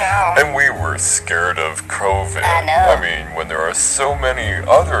 And we were scared of COVID. I know. I mean, when there are so many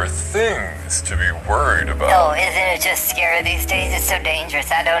other things to be worried Oh, about. isn't it just scary these days? It's so dangerous.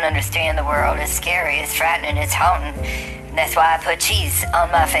 I don't understand the world. It's scary, it's frightening, it's haunting. And that's why I put cheese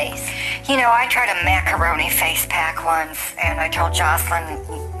on my face. I tried a macaroni face pack once, and I told Jocelyn,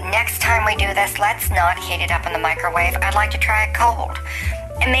 next time we do this, let's not heat it up in the microwave. I'd like to try it cold.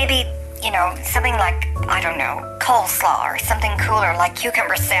 And maybe, something like, I don't know, coleslaw or something cooler like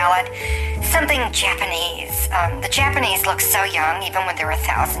cucumber salad, something Japanese. The Japanese look so young, even when they're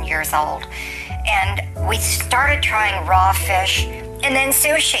 1,000 years old. And we started trying raw fish and then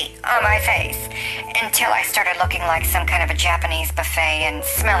sushi on my face until I started looking like some kind of a Japanese buffet and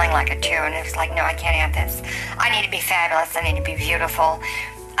smelling like a tune. It was like, no, I can't have this. I need to be fabulous. I need to be beautiful.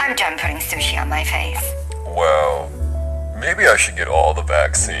 I'm done putting sushi on my face. Well, Maybe I should get all the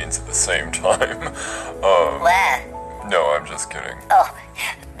vaccines at the same time. Why? No, I'm just kidding. Oh,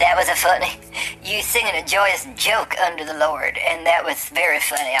 that was a funny. You singing a joyous joke under the Lord, and that was very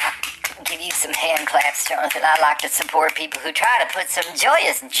funny. I'll give you some hand claps, Jonathan. I like to support people who try to put some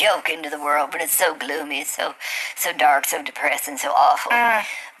joyous joke into the world, but it's so gloomy, so dark, so depressing, so awful.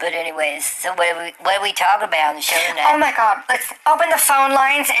 But anyways, so what do we talk about on the show tonight? Oh my God, let's open the phone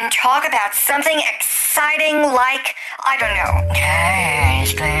lines and talk about something exciting like, I don't know. Hi,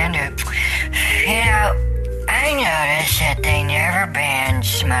 it's Glenda. You know, I noticed that they never banned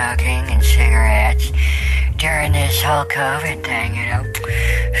smoking and cigarettes during this whole COVID thing, you know.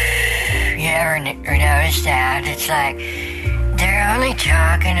 You ever notice that? It's like they're only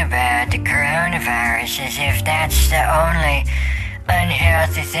talking about the coronavirus as if that's the only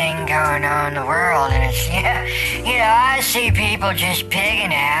unhealthy thing going on in the world. And it's, yeah, you know, I see people just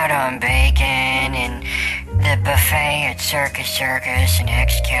pigging out on bacon and the buffet at Circus and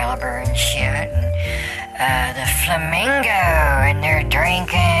Excalibur and shit, and the Flamingo, and they're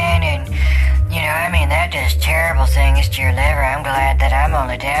drinking, and, you know, I mean, that does terrible things to your liver. I'm glad that I'm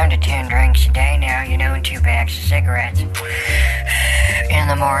only down to 10 drinks a day now, you know, and 2 packs of cigarettes in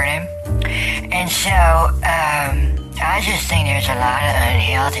the morning. And so, I just think there's a lot of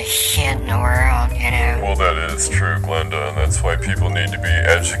unhealthy shit in the world, you know. Well, that is true, Glenda, and that's why people need to be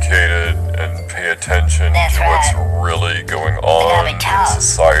educated and pay attention That's to right. what's really going on be in taught.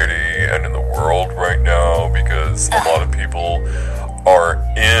 society and in the world right now, because a lot of people are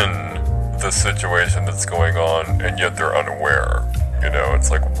in the situation that's going on, and yet they're unaware. You know, it's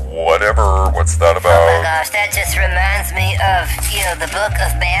like, whatever, what's that Oh my about? gosh, that just reminds me of, you know, the book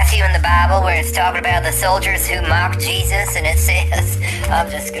of Matthew in the Bible where it's talking about the soldiers who mocked Jesus, and it says, I'm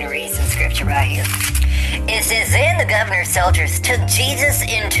just going to read some scripture right here. It says, then the governor's soldiers took Jesus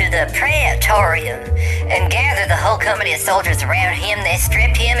into the praetorium and gathered the whole company of soldiers around him. They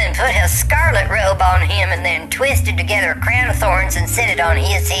stripped him and put a scarlet robe on him and then twisted together a crown of thorns and set it on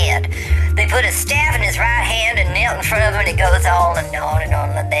his head. They put a staff in his right hand and knelt in front of him, and it goes on and on and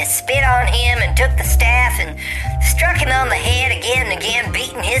on. They spit on him and took the staff and struck him on the head again and again,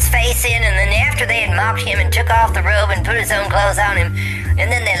 beating his face in, and then after they had mocked him and took off the robe and put his own clothes on him,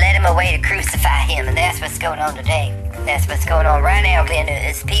 and then they led him away to crucify him. And that's what's going on today. That's what's going on right now, Glenda,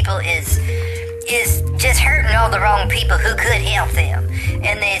 is people is just hurting all the wrong people who could help them,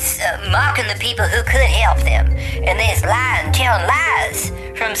 and they're mocking the people who could help them, and they're lying, telling lies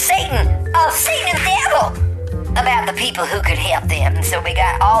from Satan and the devil about the people who could help them. And so we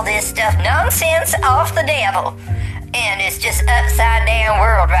got all this stuff, nonsense off the devil, and it's just upside down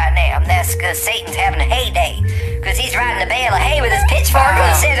world right now. And that's because Satan's having a heyday, because he's riding a bale of hay with his pitchfork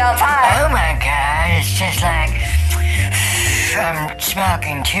and set it on fire. Oh my God, it's just like I'm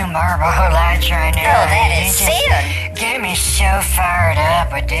smoking 2 Marlboro Lights right now. Oh, that and is it just sin. Get me so fired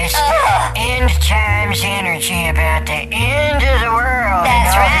up with this end times energy about the end of the world.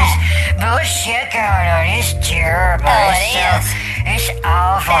 That's and all right. This bullshit going on. It's terrible. Oh, It's it is. It's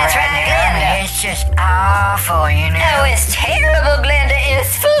awful That's right right, now. I mean, Glenda. it's just awful, you know. Oh, it's terrible, Glenda.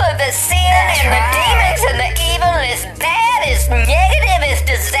 It's full of the sin That's and the right. demons and the evil. It's bad. It's negative. It's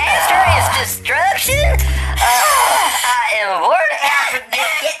disaster. It's destruction. I am worn out from this.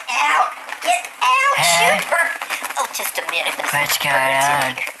 Get out. Get out. Shoot her. Oh, just a minute. What's going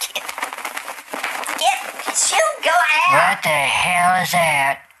on? Shoot. Go out. What the hell is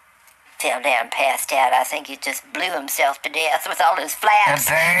that? Fell down, passed out. I think he just blew himself to death with all his flaps.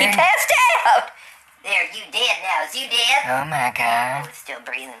 A bird? He passed out. There, you dead now. Is you dead? Oh my God. He's still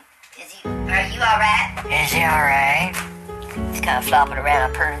breathing. Are you all right? Is he alright? He's kind of flopping around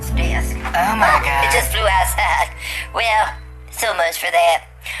on Pern's desk. Oh my God. It just flew outside. Well, so much for that.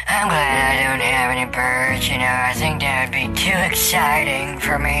 I'm glad I don't have any birds, you know. I think that would be too exciting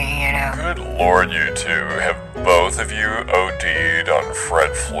for me, you know. Good Lord, you two. Have both of you OD'd on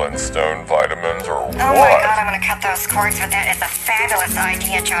Fred Flintstone vitamins or what? Oh my God, I'm gonna cut those cords with that. It's a fabulous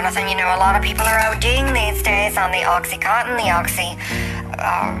idea, Jonathan. You know, a lot of people are ODing these days on the Oxycontin, the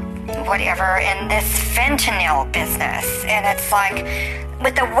whatever, and this fentanyl business. And it's like,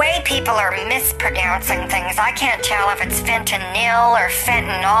 with the way people are mispronouncing things, I can't tell if it's fentanyl or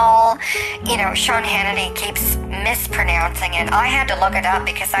fentanyl. You know, Sean Hannity keeps mispronouncing it. I had to look it up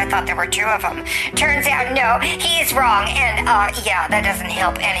because I thought there were 2 of them. Turns out, no, he's wrong. And, yeah, that doesn't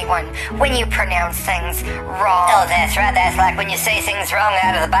help anyone when you pronounce things wrong. Oh, that's right. That's like when you say things wrong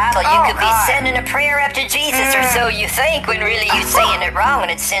out of the Bible. You Oh, could be God. sending a prayer up to Jesus, or so you think, when really you're saying it wrong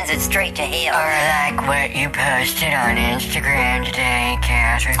and it sends it straight to hell. Or like what you posted on Instagram today,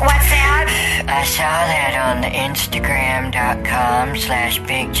 Catherine. What's that? I saw that on the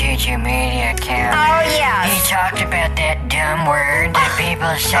Instagram.com/BigJujuMedia account. Oh, He yes. talked about that dumb word that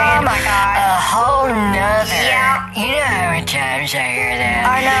people say. Oh, my God. A whole nother. Yeah. You know how many times I hear that?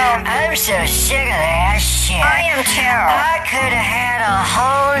 I know. I'm so sick of that shit. I am too. I could have had a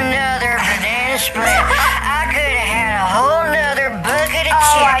whole nother banana split. I could have had a whole nother bucket of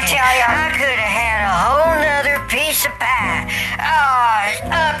Oh, I chicken. tell ya. I could have had a whole nother piece of pie. Oh,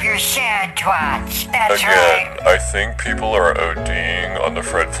 up your sad twats. That's right. Again, I think people are ODing on the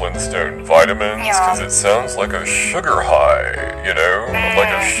Fred Flintstone vitamins Yeah. because it sounds like a sugar high, you know? Like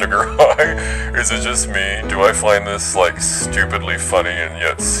a sugar high. Is it just me? Do I find this like stupidly funny and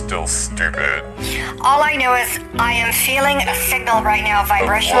yet still stupid? All I know is I am feeling a signal right now,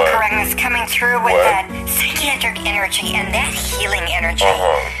 vibrational what? correctness coming through with What? that psychiatric energy and that healing energy.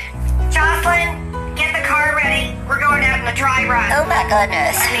 Uh-huh. Jocelyn, get the car ready. We're going out in the dry run. Oh my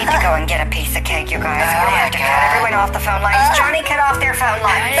goodness. I need to go and get a piece of cake, you guys. Oh, We have to my cut God. everyone off the phone lines. Johnny cut off their phone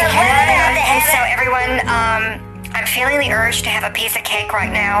lines. Johnny cut off. And so everyone, I'm feeling the urge to have a piece of cake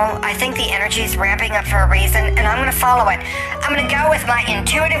right now. I think the energy's ramping up for a reason, and I'm going to follow it. I'm going to go with my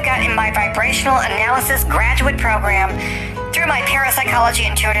intuitive gut in my vibrational analysis graduate program through my parapsychology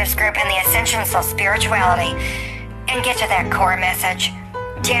intuitives group and the ascensions of spirituality and get to that core message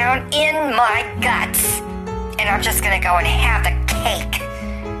down in my guts. And I'm just going to go and have the cake.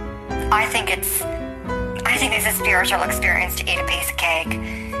 I think it's a spiritual experience to eat a piece of cake.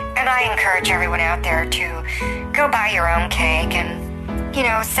 And I encourage everyone out there to go buy your own cake and,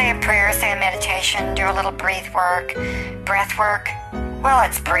 say a prayer, say a meditation, do a little breath work. Well,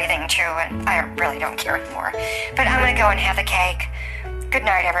 it's breathing too, and I really don't care anymore. But I'm going to go and have the cake. Good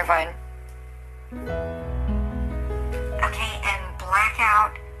night, everyone. Okay, and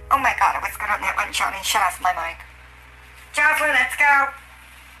blackout. Oh my God, what's going on that one, Johnny? Shut off my mic. Jocelyn, let's go.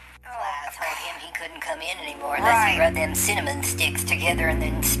 I told him he couldn't come in anymore Right. unless he rubbed them cinnamon sticks together and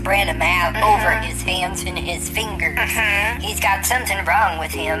then spread them out over his hands and his fingers. He's got something wrong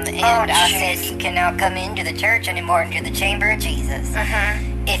with him, and I said jeez. you cannot come into the church anymore, into the chamber of Jesus.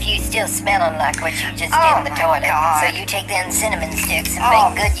 If you still smelling like what you just did in the my toilet. God. So you take them cinnamon sticks and Oh.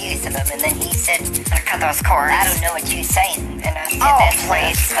 make good use of them. And then he said, Cut those cords. I don't know what you're saying. And I said, Oh, that's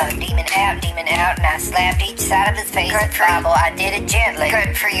please. demon out. And I slapped each side of his face Good with for you. Bible. I did it gently.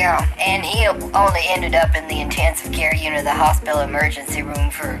 Good for you. And he only ended up in the intensive care unit of the hospital emergency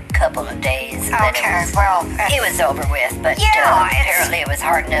room for a couple of days. And then Okay, well, it was over with. But Yeah, it's- apparently it was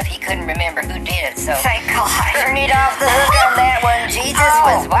hard enough. He couldn't remember who did it. So thank God. turn it off the hook on that one. Jesus Oh.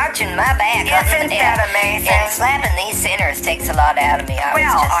 was watching my back. Isn't that amazing? And slapping these sinners takes a lot out of me. I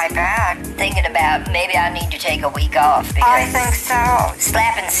Well, was just I bet. thinking about maybe I need to take a week off because I think so.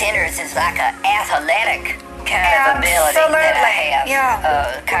 slapping sinners is like an athletic kind of ability that I Absolutely, have.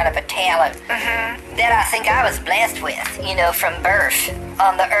 yeah. Kind of a talent that I think I was blessed with, from birth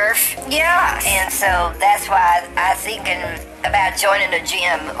on the earth. Yes. And so that's why I was thinking about joining a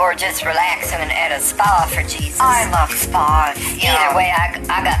gym or just relaxing at a spa for Jesus. I love spas. Either way, I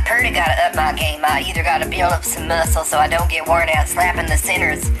got to up my game. I either got to build up some muscle so I don't get worn out slapping the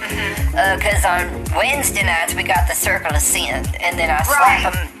sinners. Because on Wednesday nights we got the Circle of Sin, and then I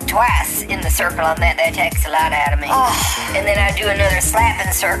slap them twice in the circle on that. That takes a lot out of me. And then I do another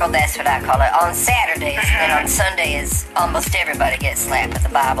slapping circle. That's what I call it on Saturdays. And on Sundays, almost everybody gets slapped with the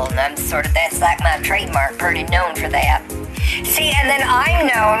Bible, and that's like my trademark. Pretty known for that. See, and then I'm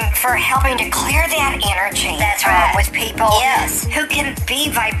known for helping to clear that energy. That's right. With people Yes. who can be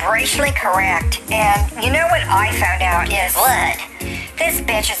vibrationally correct. And you know what I found out is What? this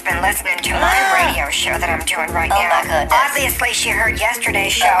bitch has been listening to my radio show that I'm doing right Oh, now. my goodness. Obviously, she heard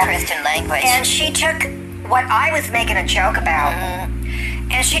yesterday's show. Christian language. And she took what I was making a joke about.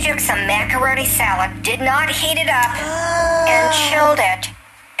 And she took some macaroni salad, did not heat it up, and chilled it.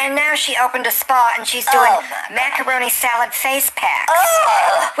 And now she opened a spa and she's doing Oh, my God. macaroni salad face packs.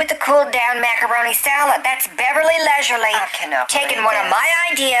 Oh. With the cooled down macaroni salad. That's Beverly Leisurely. I cannot taking believe one of this. my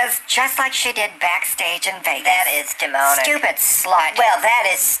ideas, just like she did backstage in Vegas. That is demonic. Stupid slut. Well, that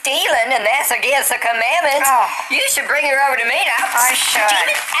is stealing, and that's against the commandments. Oh. You should bring her over to me now. I should.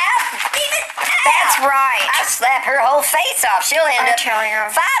 Demon out! Demon out! That's right. I slap her whole face off. She'll end I up tell you.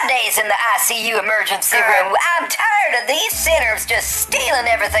 5 days in the ICU emergency Good. room. I'm tired of these sinners just stealing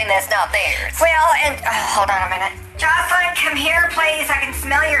everything that's not theirs. Well, and hold on a minute. Jocelyn, come here, please. I can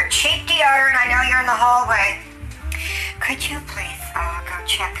smell your cheap deodorant. I know you're in the hallway. Could you please go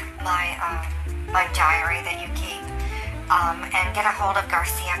check my diary that you keep and get a hold of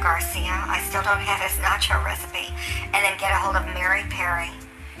Garcia? I still don't have his nacho recipe. And then get a hold of Mary Perry.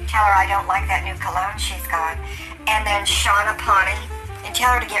 Tell her I don't like that new cologne she's got. And then Shauna Pawnee. and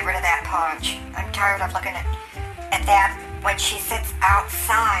tell her to get rid of that paunch. I'm tired of looking at that when she sits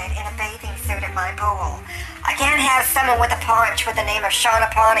outside in a bathing suit at my pool. I can't have someone with a paunch with the name of Shauna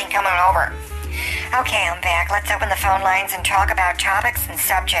Pawnee coming over. Okay, I'm back. Let's open the phone lines and talk about topics and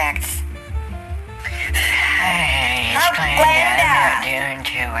subjects. Hey, it's Oh, Glenda. Glenda. I'm not doing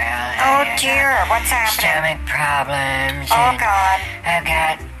too well. Oh I got dear, what's happening? stomach problems. Oh and God. I've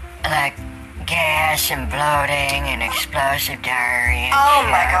got, like, gas and bloating and explosive diarrhea. and Oh,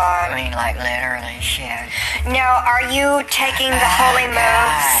 my shit. God. I mean, like, literally shit. Now, are you taking the holy Oh,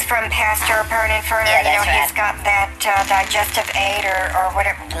 moves God. from Pastor Pern Inferno? Yeah, You know, that's he's got that digestive aid or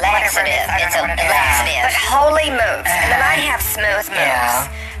whatever. Whatever it is. Laxative. I don't It's know a what it is. laxative. But holy moves. And then I have smooth moves. Yeah.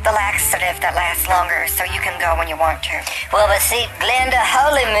 The laxative that lasts longer, so you can go when you want to. Well, but see, Glenda,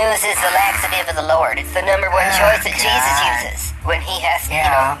 Holy Moose is the laxative of the Lord. It's the number one Oh, choice that Jesus God. uses when he has,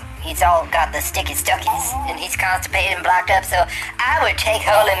 Yeah. he's all got the sticky stuckies and he's constipated and blocked up. So I would take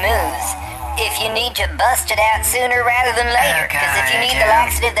Holy Moose if you need to bust it out sooner rather than later. Because if you God, need the yeah.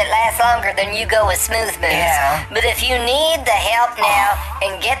 laxative that lasts longer, then you go with Smooth Moose. Yeah. But if you need the help now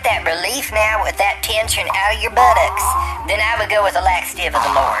and get that relief now with that tension out of your buttocks, then I would go with the laxative of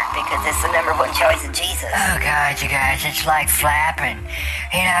the Lord because it's the number one choice of Jesus. Oh, God, you guys, it's like flapping.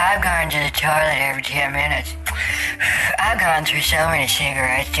 You know, I've gone to the toilet every 10 minutes. I've gone through so many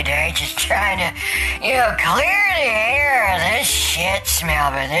cigarettes today just trying to, clear the air of this shit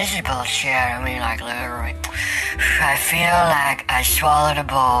smell, but this is bullshit. I mean, like, literally. I feel like I swallowed a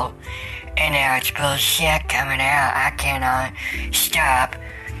bowl, and now it's bullshit coming out. I cannot stop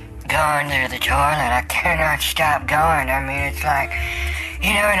going to the toilet. I cannot stop going. I mean, it's like,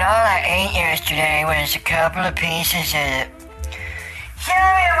 and all I ate yesterday was a couple of pieces of... Tell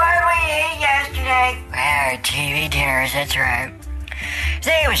me what we ate yesterday. Our TV dinners, that's right.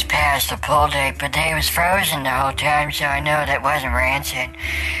 They was past the pull date, but they was frozen the whole time, so I know that wasn't rancid.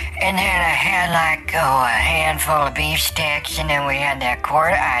 And then I had a handful of beef sticks, and then we had that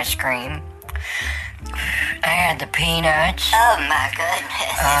quart of ice cream. I had the peanuts. Oh my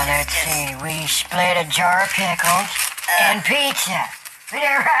goodness. Let's see, we split a jar of pickles and pizza. Is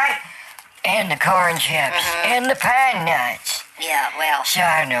that right? And the corn chips and the pine nuts. Yeah, well, So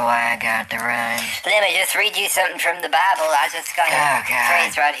I don't know why I got the runs. let me just read you something from the Bible. I just got Oh, a God.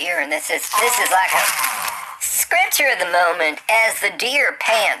 phrase right here, and this is like a scripture of the moment. As the deer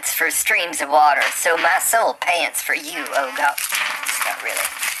pants for streams of water, so my soul pants for you, oh God. It's not really.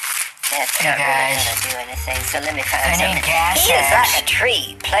 That's Hey, not really guys. gonna do anything. So let me find I need something. gas He is like ash. a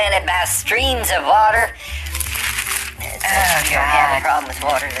tree planted by streams of water. You don't have a problem with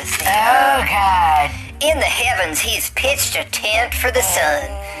water. Let's see. Oh, God. In the heavens, he's pitched a tent for the sun,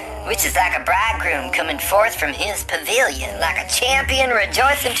 which is like a bridegroom coming forth from his pavilion, like a champion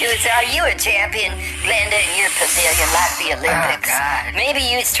rejoicing to his. Are you a champion, Glenda, in your pavilion, like the Olympics? God. Maybe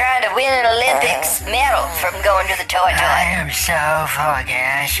you was trying to win an Olympics medal from going to the toy I toy. am so full of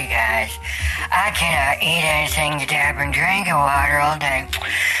gas, you guys. I cannot eat anything but I've been drinking water all day.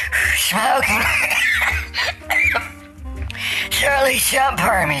 Smoking. Surely some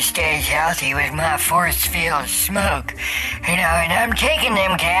part of me stays healthy with my force field smoke. And I'm taking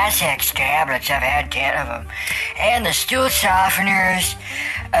them Gas X tablets. I've had 10 of them. And the stool softeners,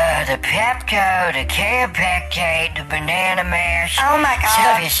 the Pepto, the Kaopectate, the banana mash. Oh my God.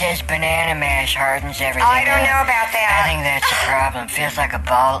 Sylvia says banana mash hardens everything I don't up. know about I that. think that's a problem. Feels like a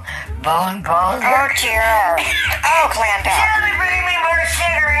ball. Oh dear. Oh, Glenda. Somebody bring me more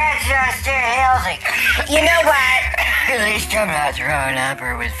cigarettes so I stay healthy. You know what? At least I'm not throwing up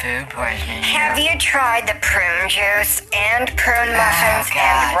or with food poisoning. Have you tried the prune juice and prune muffins God.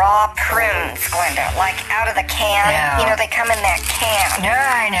 and raw prunes, Glenda? Like out of the can? No. You know, they come in that can. No,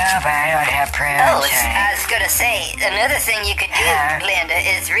 I know, but I don't have prunes. Oh, honey. I was gonna say, another thing you could do, Glenda,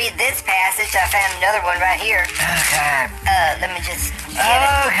 is read this passage. I found another one right here. Oh, God. Let me just get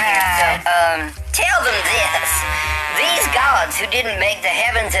Oh, it here. So, God. tell them this. These gods who didn't make the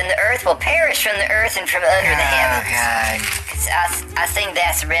heavens and the earth will perish from the earth and from under the Oh, heavens. God. 'Cause I think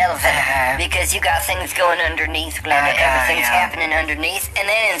that's relevant because you got things going underneath, Glenda. Oh, God, Everything's yeah. happening underneath. And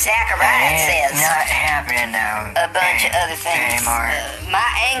then in Zechariah it It's says not happening, though. a bunch of other things. Anymore. My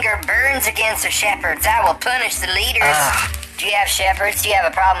anger burns against the shepherds. I will punish the leaders. Ugh. Do you have shepherds? Do you have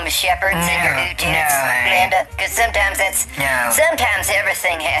a problem with shepherds in your No, utens, no, honey. Glenda? Because sometimes No. sometimes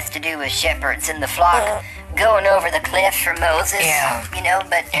everything has to do with shepherds and the flock going over the cliff for Moses. Yeah.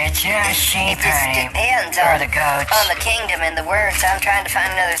 But It's just sheep, it just honey. depends Or on the goats. on the kingdom and the words. I'm trying to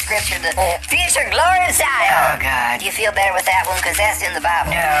find another scripture. The future glory of Zion. Oh, God. Do you feel better with that one? Because that's in the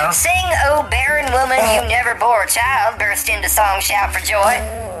Bible. No. Sing, O barren woman, you never bore a child. Burst into song, shout for joy.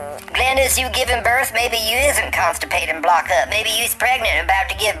 Glenda, is you giving birth? Maybe you isn't constipated and block up. Maybe you's pregnant and about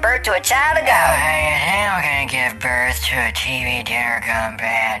to give birth to a child of Oh, God. hey, I think I'm gonna give birth to a TV dinner gone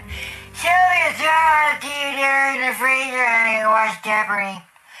bad. Sylvia, throw a TV dinner in the freezer and I can watch Jeopardy.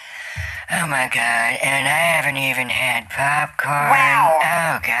 Oh my God, and I haven't even had popcorn. Wow.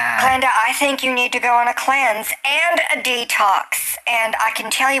 Oh God. Glenda, I think you need to go on a cleanse and a detox. And I can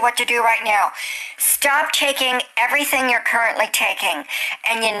tell you what to do right now. Stop taking everything you're currently taking.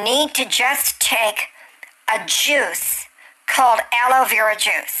 And you need to just take a juice called aloe vera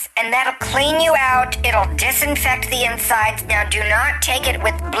juice. And that'll clean you out. It'll disinfect the insides. Now, do not take it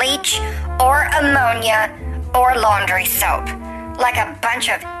with bleach or ammonia or laundry soap. Like a bunch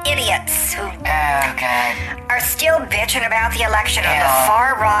of idiots who Oh God. are still bitching about the election on the Yeah.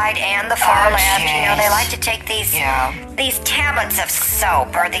 far right and the far Oh, left. You know, they jeez. like to take these Yeah. these tablets of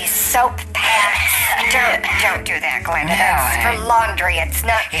soap or these soap packs. Don't do that, Glenda. No, That's for I- laundry. It's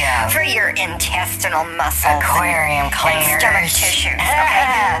not Yeah. for your intestinal muscles Aquarium and stomach cleaners. tissues.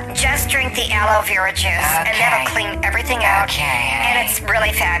 Okay? Just drink the aloe vera juice, and that'll Okay. clean everything out. Okay. And it's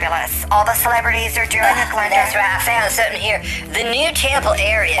really fabulous. All the celebrities are doing it, Glenda. That's right, I found something here. The New Temple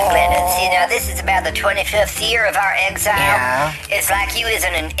area, Glenda. You know, this is about the 25th year of our exile. Yeah. It's like you is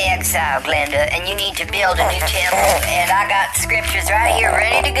in an exile, Glenda, and you need to build a new temple. And I got scriptures right here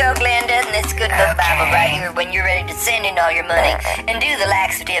ready to go, Glenda, and this good book Bible Okay. right here when you're ready to send in all your money and do the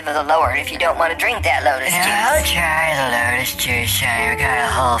laxative of the Lord if you don't want to drink that lotus Yeah, I'll juice. try the lotus juice. We got a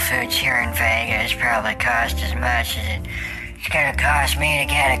Whole Foods here in Vegas. Probably cost as much as it's gonna cost me to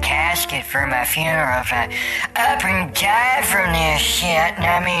get a casket for my funeral if I up and die from this shit. And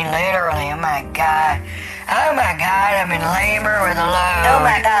I mean literally, oh my God. Oh my God, I'm in labor with a load. Oh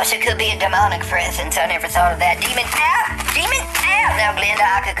my gosh, it could be a demonic presence. I never thought of that. Demon out! Demon out! Now, Glenda,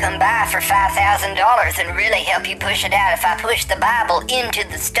 I could come by for $5,000 and really help you push it out if I push the Bible into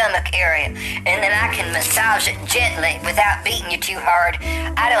the stomach area. And then I can massage it gently without beating you too hard.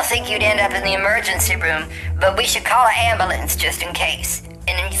 I don't think you'd end up in the emergency room, but we should call an ambulance just in case.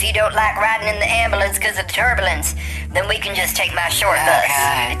 And if you don't like riding in the ambulance because of the turbulence, then we can just take my short bus.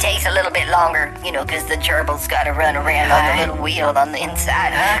 Okay. It takes a little bit longer, you know, because the gerbil's got to run around on the Right. little wheel on the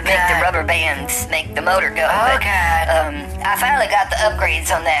inside. Make the Okay. rubber bands make the motor go. Oh, But, God. I finally got the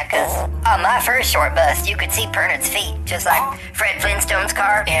upgrades on that because on my first short bus, you could see Pernod's feet, just like Fred Flintstone's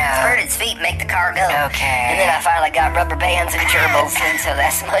car. Yeah. Pernod's feet make the car go. Okay. And then I finally got rubber bands and gerbils, and so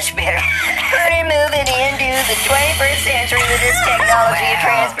that's much better. We're moving into the 21st century with this technology of Wow.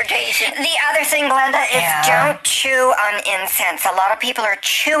 transportation. The other thing, Glenda, is Yeah. don't chew on incense. A lot of people are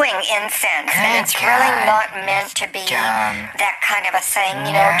chewing incense, and Good it's really God. not meant to be Dumb. that kind of a thing.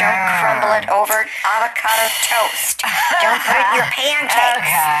 You know, don't No. crumble it over avocado toast. Don't put it in your pancakes. Oh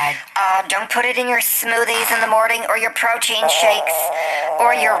God. Don't put it in your smoothies in the morning or your protein shakes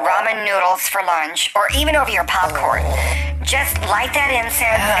or your ramen noodles for lunch or even over your popcorn. Just light that incense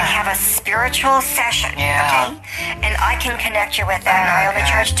and have a spiritual session, Yeah. okay? And I can connect you with that. And I only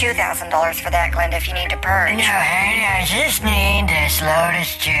Okay. charge $2,000 for that, Glenda, if you need to purge. No, honey, I just need this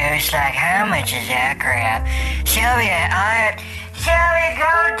lotus juice. Like, how much is that crap? Sylvia,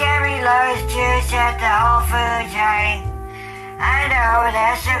 go get me lotus juice at the Whole Foods, honey. I know,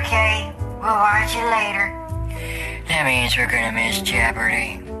 that's okay. We'll watch it later. That means we're gonna miss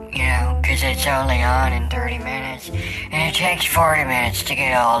Jeopardy, you know, 'cause it's only on in 30 minutes. And it takes 40 minutes to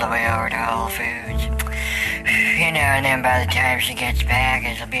get all the way over to Whole Foods. You know, and then by the time she gets back,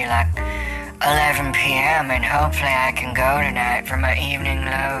 it'll be like 11 p.m. and hopefully I can go tonight for my evening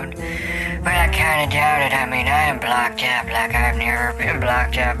load. But I kind of doubt it. I mean, I am blocked up like I've never been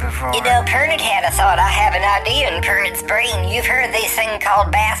blocked up before. You know, Pernod had a thought. I have an idea in Pernod's brain. You've heard this thing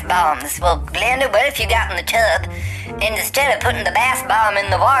called bath bombs. Well, Glenda, what if you got in the tub and instead of putting the bath bomb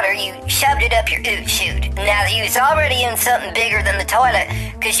in the water, you shoved it up your oot chute? Now, you was already in something bigger than the toilet,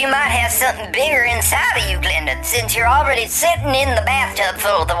 because you might have something bigger inside of you, Glenda. Since you're already sitting in the bathtub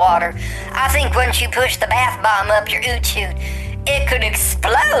full of the water, I think once you push the bath bomb up your oot chute, it could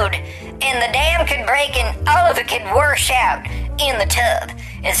explode, and the dam could break, and all of it could wash out in the tub.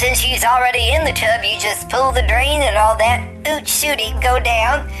 And since you's already in the tub, you just pull the drain and all that oot shooty go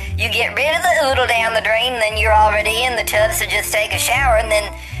down. You get rid of the oodle down the drain, and then you're already in the tub, so just take a shower and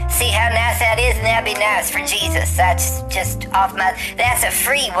then see how nice that is, and that'd be nice for Jesus. That's just that's a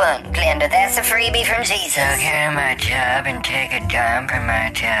free one, Glenda. That's a freebie from Jesus. So get in my tub and take a dump in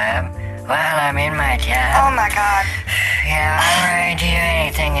my tub while I'm in my tub. Oh my God. Yeah, I'm ready to do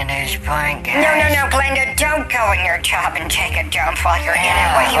anything at this point, guys. No, Glenda, don't go in your tub and take a dump while you're in it.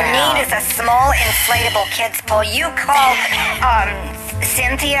 What you well. need is a small inflatable kids pool. You call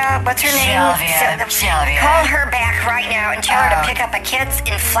Cynthia, what's her name? Sylvia. Call her back right now and tell her to pick up a kid's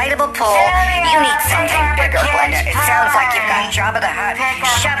inflatable pool. You need something bigger, Glenda. It sounds like you've got Jabba the Hutt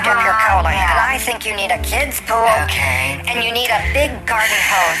shoved up your colon. And I think you need a kid's pool. Okay. And you need a big garden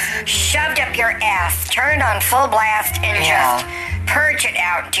hose shoved up your ass, turned on full blast, and just purge it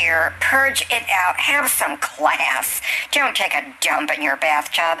out, dear. Purge it out. Have some class. Don't take a dump in your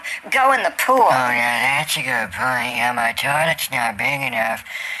bathtub. Go in the pool. Oh, yeah, that's a good point. Yeah, my toilet's not big enough.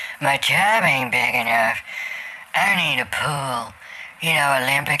 My tub ain't big enough. I need a pool. You know,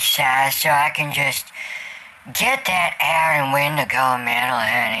 Olympic size, so I can just get that out and win the gold medal,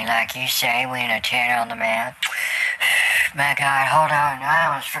 honey. Like you say, win a 10 on the mat. My God, hold on. I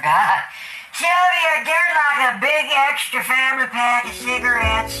almost forgot. Sylvia, get like a big extra family pack of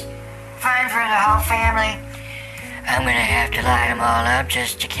cigarettes. Fine for the whole family. I'm gonna have to light them all up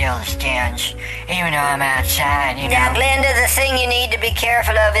just to kill the stench, even though I'm outside, you know. Now, Glenda, the thing you need to be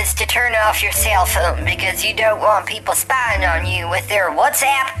careful of is to turn off your cell phone, because you don't want people spying on you with their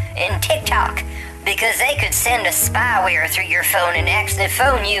WhatsApp and TikTok, because they could send a spyware through your phone and actually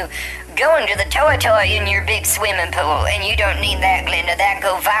phone you going to the toy in your big swimming pool, and you don't need that, Glenda. That'd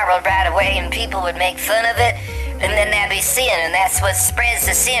go viral right away, and people would make fun of it, and then that'd be sin, and that's what spreads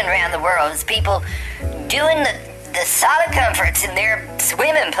the sin around the world, is people doing the solid comforts in their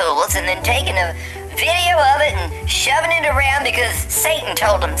swimming pools and then taking a video of it and shoving it around because Satan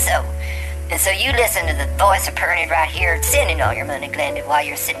told them so. And so you listen to the voice of Perny right here, sending all your money, Glenda, while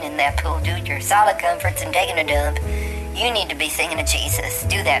you're sitting in that pool doing your solid comforts and taking a dump. You need to be thinking of Jesus.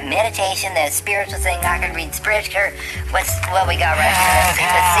 Do that meditation, that spiritual thing. I can read scripture. What we got right here?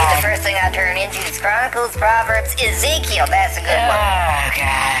 Let's see. The first thing I turn into is Chronicles, Proverbs, Ezekiel. That's a good one.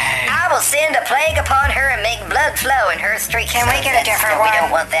 I will send a plague upon her and make blood flow in her streets. Can we get a different one? We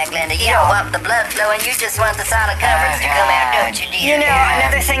don't want that, Glenda. You don't want the blood flowing. You just want the solid comforts to come out, don't you, You dear? know,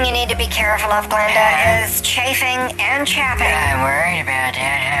 another thing you need to be careful of, Glenda, is chafing and chapping. I'm worried about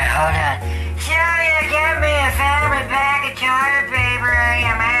that. Hold on. Sylvia, get me a family pack of toilet paper. I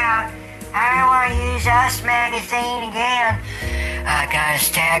am out. I don't want to use Us magazine again. I got a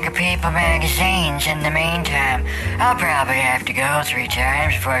stack of People magazines in the meantime. I'll probably have to go 3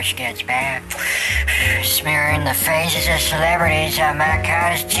 times before she gets back. Smearing the faces of celebrities on my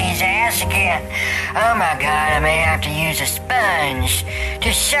cottage cheese ass again. Oh my God, I may have to use a sponge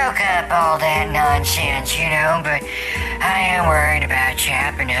to soak up all that nonsense, you know, but I am worried about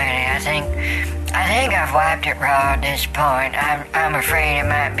chapping, honey. I think I've wiped it raw at this point. I'm afraid it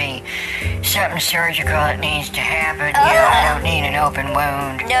might be something surgical that needs to happen. You know, I don't need an open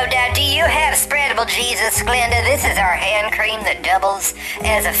wound. No doubt. Do you have Spreadable Jesus, Glenda? This is our hand cream that doubles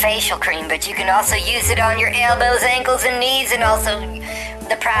as a facial cream, but you can also use it on your elbows, ankles, and knees, and also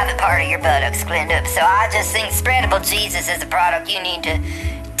the private part of your buttocks, Glenda. So I just think Spreadable Jesus is a product you need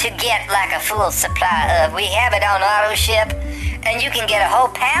to get like a full supply of. We have it on auto ship, and you can get a whole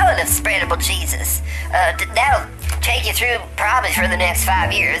pallet of Spreadable Jesus. That'll take you through probably for the next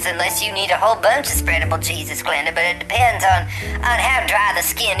 5 years, unless you need a whole bunch of Spreadable Jesus, Glenda. But it depends on how dry the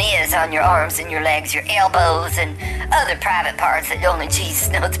skin is on your arms and your legs, your elbows, and other private parts that only Jesus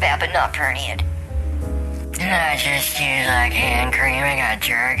knows about, but not Perniad. I just use like hand cream. I got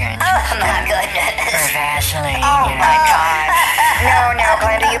Jergens. Oh my goodness. Or Vaseline. Oh you know. my God. No,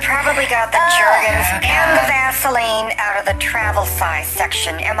 Glenda, you probably got the Jergens and the Vaseline out of the travel size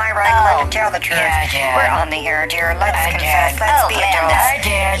section. Am I right, Glenda? Tell the truth. Yeah, I did. We're on the air, dear. Let's I confess. did. Let's Oh, be Glenda, adults. I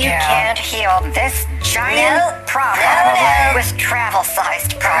did, You yeah. can't heal this giant No. problem No. with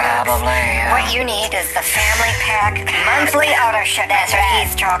travel-sized products. Probably, yeah. What you need is the family pack monthly auto ship. That's what right.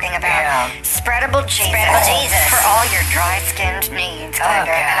 he's talking about. Yeah. Spreadable Jesus. Spreadable Jesus. For all your dry-skinned needs, Glenda.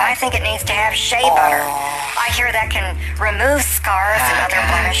 God. And I think it needs to have shea butter. I hear that can remove scars and other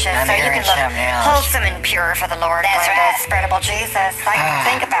God. blemishes, I'm so you hearing can look something else. wholesome and pure for the Lord. That's Glenda. right. Spreadable Jesus.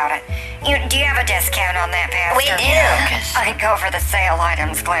 Think about it. Do you have a discount on that, Pastor? We do. Yeah, 'cause- I go for the sale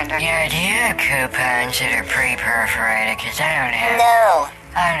items, Glenda. Yeah, do you have coupons that are pre-perforated? Because I don't have... No.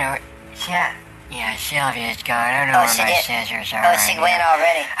 I don't know. Yeah, Sylvia's gone. I don't know where she my did. scissors are. Oh, she right went now.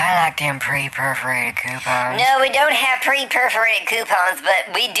 already. I like them pre-perforated coupons. No, we don't have pre-perforated coupons,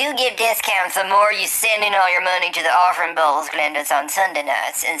 but we do give discounts the more you send in all your money to the offering bowls, Glenda's, on Sunday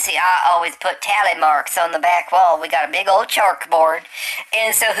nights. And see, I always put tally marks on the back wall. We got a big old chalkboard.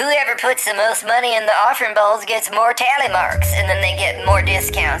 And so whoever puts the most money in the offering bowls gets more tally marks. And then they get more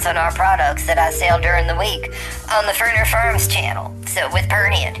discounts on our products that I sell during the week on the Ferner Farms channel. So with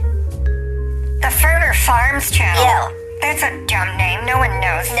Perniad. The Ferner Farms channel? Yeah. That's a dumb name. No one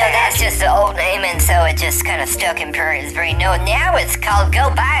knows No, that. that's just the old name, and so it just kind of stuck in Perniad's brain. No, now it's called Go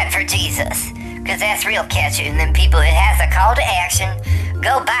Buy It for Jesus. because that's real catchy. And then people, it has a call to action.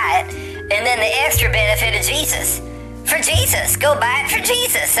 Go buy it. And then the extra benefit of Jesus. For Jesus. Go buy it for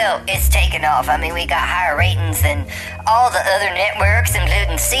Jesus. So it's taken off. I mean, we got higher ratings than all the other networks,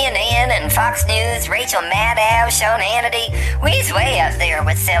 including CNN and Fox News, Rachel Maddow, Sean Hannity. We's way up there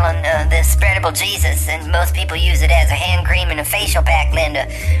with selling the spreadable Jesus, and most people use it as a hand cream and a facial pack, Linda.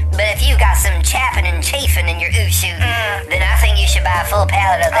 But if you got some chapping and chafing in your ooh-shoot, then I think you should buy a full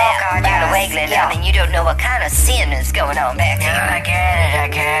pallet of that right away, Linda. Yeah. I mean, you don't know what kind of sin is going on back No, there. I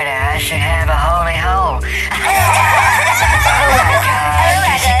get it. I should have a holy hole. Oh my God,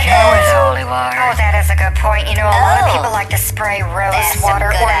 does it come with holy water? Oh, that is a good point. You know, a lot of Oh. people like to spray rose That's a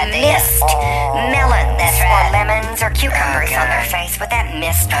water good or idea. mist melons That's or right. lemons or cucumbers on their God. face with that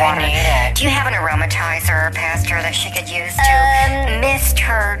mist I water. need it. Do you have an aromatizer, Pastor, that she could use to mist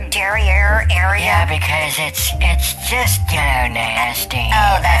her derriere area? Yeah, because it's just, nasty.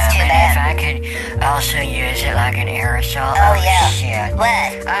 Oh, that's too and bad. if I could also use it like an aerosol. Oh, yeah. Shit.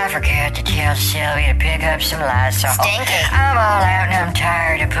 What? I forgot to tell Sylvia to pick up some Lysol. Stinky. I'm all out and I'm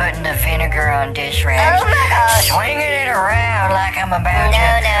tired of putting the vinegar on dish rags. Oh, my gosh. Swinging it around like I'm about No,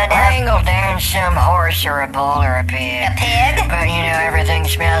 to no. wrangle down some horse or a bull or a pig. A pig? But everything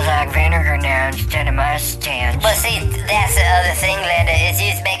smells like vinegar now instead of my stench. Well, see, that's the other thing, Linda, is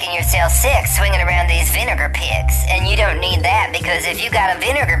you're making yourself sick swinging around these vinegar pigs. And you don't need that, because if you got a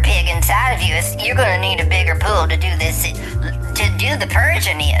vinegar pig inside of you, you're going to need a bigger pool to do this, to do the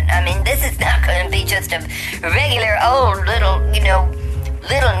purging in. I mean, this is not going to be just a regular old little,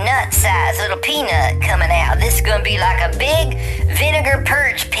 little nut size, little peanut coming out. This is going to be like a big vinegar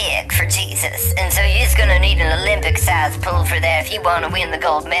purge pig for Jesus. And so you're just going to need an Olympic-sized pool for that if you want to win the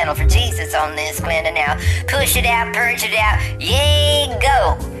gold medal for Jesus on this, Glenda. Now, push it out, purge it out, yay,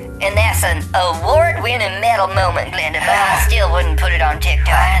 go. And that's an award-winning medal moment, Glenda, but I still wouldn't put it on TikTok.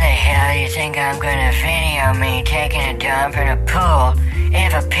 Why the hell do you think I'm gonna video me taking a dump in a pool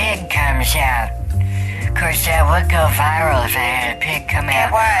if a pig comes out? Of course, that would go viral if I had a pig come out.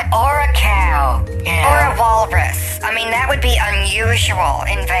 would. Or a cow. Or a walrus. I mean, that would be unusual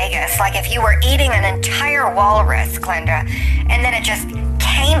in Vegas. Like if you were eating an entire walrus, Glenda, and then it just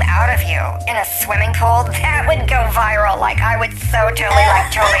came out of you in a swimming pool, that would go viral. Like I would I would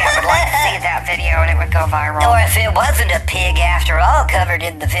like to see that video and it would go viral. Or if it wasn't a pig after all covered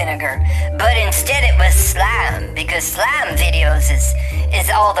in the vinegar, but instead it was slime, because slime videos is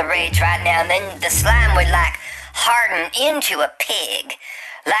all the rage right now. And then the slime would like harden into a pig,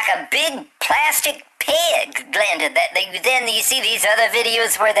 like a big plastic pig, Glenda. Then you see these other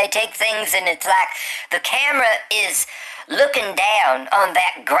videos where they take things and it's like the camera is looking down on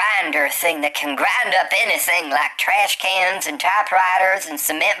that grinder thing that can grind up anything like trash cans and typewriters and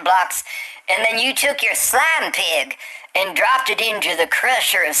cement blocks, and then you took your slime pig and dropped it into the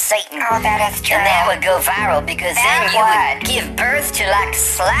crusher of Satan. Oh, that is true. And that would go viral, because then you would give birth to like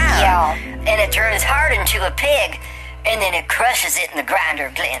slime, Yeah. and it turns hard into a pig, and then it crushes it in the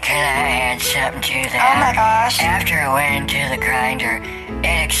grinder, Glenda. Can I add something to that? Oh my gosh. After it went into the grinder,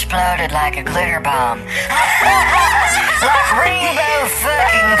 it exploded like a glitter bomb. Like rainbow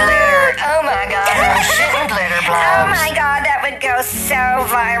fucking glitter. Oh my god, I'm shitting glitter Oh bombs. my god, that would go so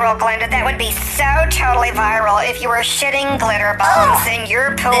viral, Glenda. That would be so totally viral if you were shitting glitter bombs in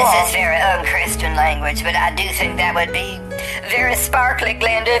your pool. This is very unchristian language, but I do think that would be very sparkly,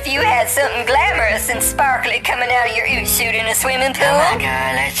 Glenda, if you had something glamorous and sparkly coming out of your ooh-shoot in a swimming pool. Oh my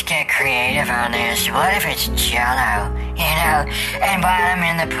god, let's get creative on this. What if it's Jell-O? And while I'm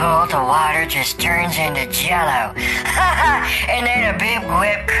in the pool, the water just turns into Jell-O. And then a big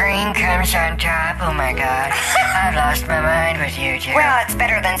whipped cream comes on top. Oh my god, I've lost my mind with you two. Well, it's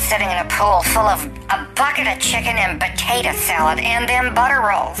better than sitting in a pool full of a bucket of chicken and potato salad and them butter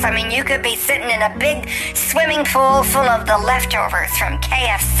rolls. I mean, you could be sitting in a big swimming pool full of the leftovers from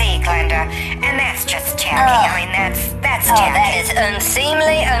KFC, Glenda, and that's just tacky. I mean, that's Oh, tacky. that is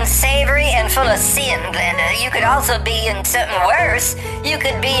unseemly, unsavory, and full of sin, Glenda. You could also be in something worse. You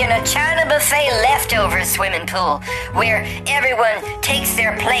could be in a China buffet leftover swimming pool where everyone takes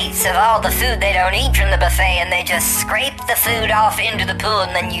their plates of all the food they don't eat from the buffet and they just scrape the food off into the pool,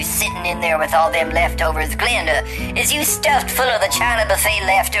 and then you sitting in there with all them leftovers. Glenda, is you stuffed full of the China buffet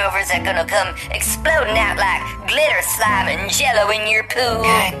leftovers that gonna come exploding out like glitter slime and jello in your pool?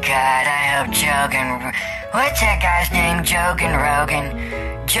 Good God, I hope what's that guy's name?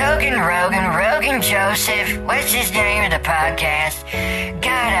 Rogan Joseph. What's his name of the podcast?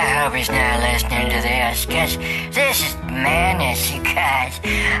 God, I hope he's not listening to this, because this is madness, you guys.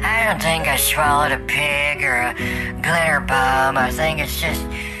 I don't think I swallowed a pig or a glitter bomb. I think it's just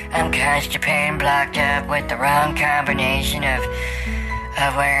I'm constipated and blocked up with the wrong combination of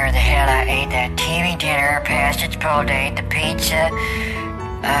of where the hell I ate that TV dinner past its pull date, the pizza.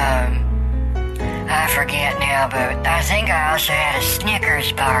 I forget now, but I think I also had a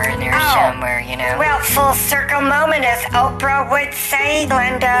Snickers bar in there somewhere, you know. Well, full circle moment, as Oprah would say,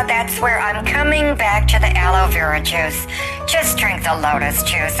 Glenda. That's where I'm coming back to the aloe vera juice. Just drink the lotus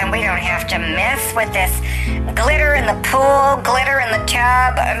juice, and we don't have to mess with this glitter in the pool, glitter in the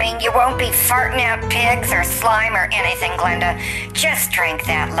tub. I mean, you won't be farting out pigs or slime or anything, Glenda. Just drink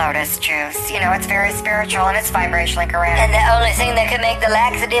that lotus juice. You know, it's very spiritual and it's vibrationally correct. And the only thing that can make the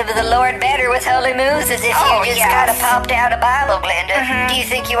laxative of the Lord better with holy moves is if you just kind of popped out a Bible, Glenda. Do you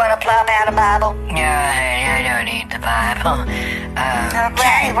think you want to plop out a Bible? No, honey, I don't need the Bible.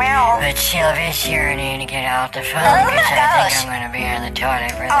 Okay, well. But Sylvia, sure need to get off the phone Oh, because my I gosh. think I'm going to be on the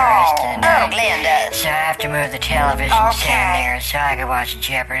toilet for the rest of the Oh, night. Glenda. So I have to move the television set there so I can watch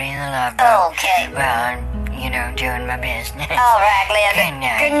Jeopardy and the Love Boat. Okay. Well, I'm, you know, doing my business. All right, Glenda. Good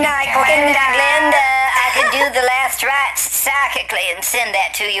night. Good night, Glenda. Glenda. I could do the last rites psychically and send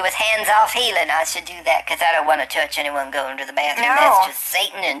that to you with hands-off healing. I should do that because I don't want to touch anyone going to the bathroom. No. That's just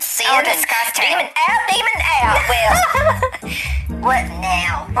Satan and sin Oh, and disgusting. demon out, demon out. Well, what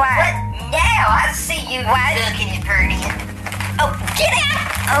now? What? Now? I see you looking at Bernie. Oh, get out!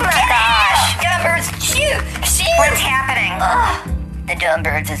 Oh, my Get gosh. out! Jumpers, shoot! Shoot! What's happening? The dumb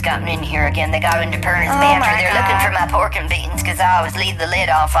birds has gotten in here again. They got into Perner's Oh, pantry. my They're God. looking for my pork and beans because I always leave the lid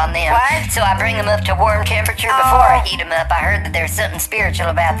off on them. What? So I bring them up to warm temperature before I heat them up. I heard that there's something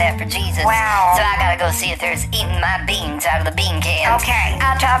spiritual about that for Jesus. Wow. So I gotta go see if there's eating my beans out of the bean cans. Okay.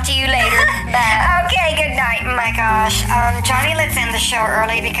 I'll talk to you later. Bye. Okay, good night. My gosh. Johnny, let's end the show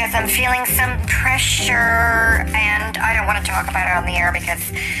early because I'm feeling some pressure and I don't want to talk about it on the air because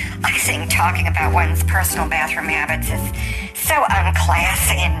I think talking about one's personal bathroom habits is so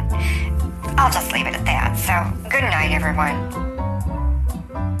unclassy and I'll just leave it at that. So, good night, everyone.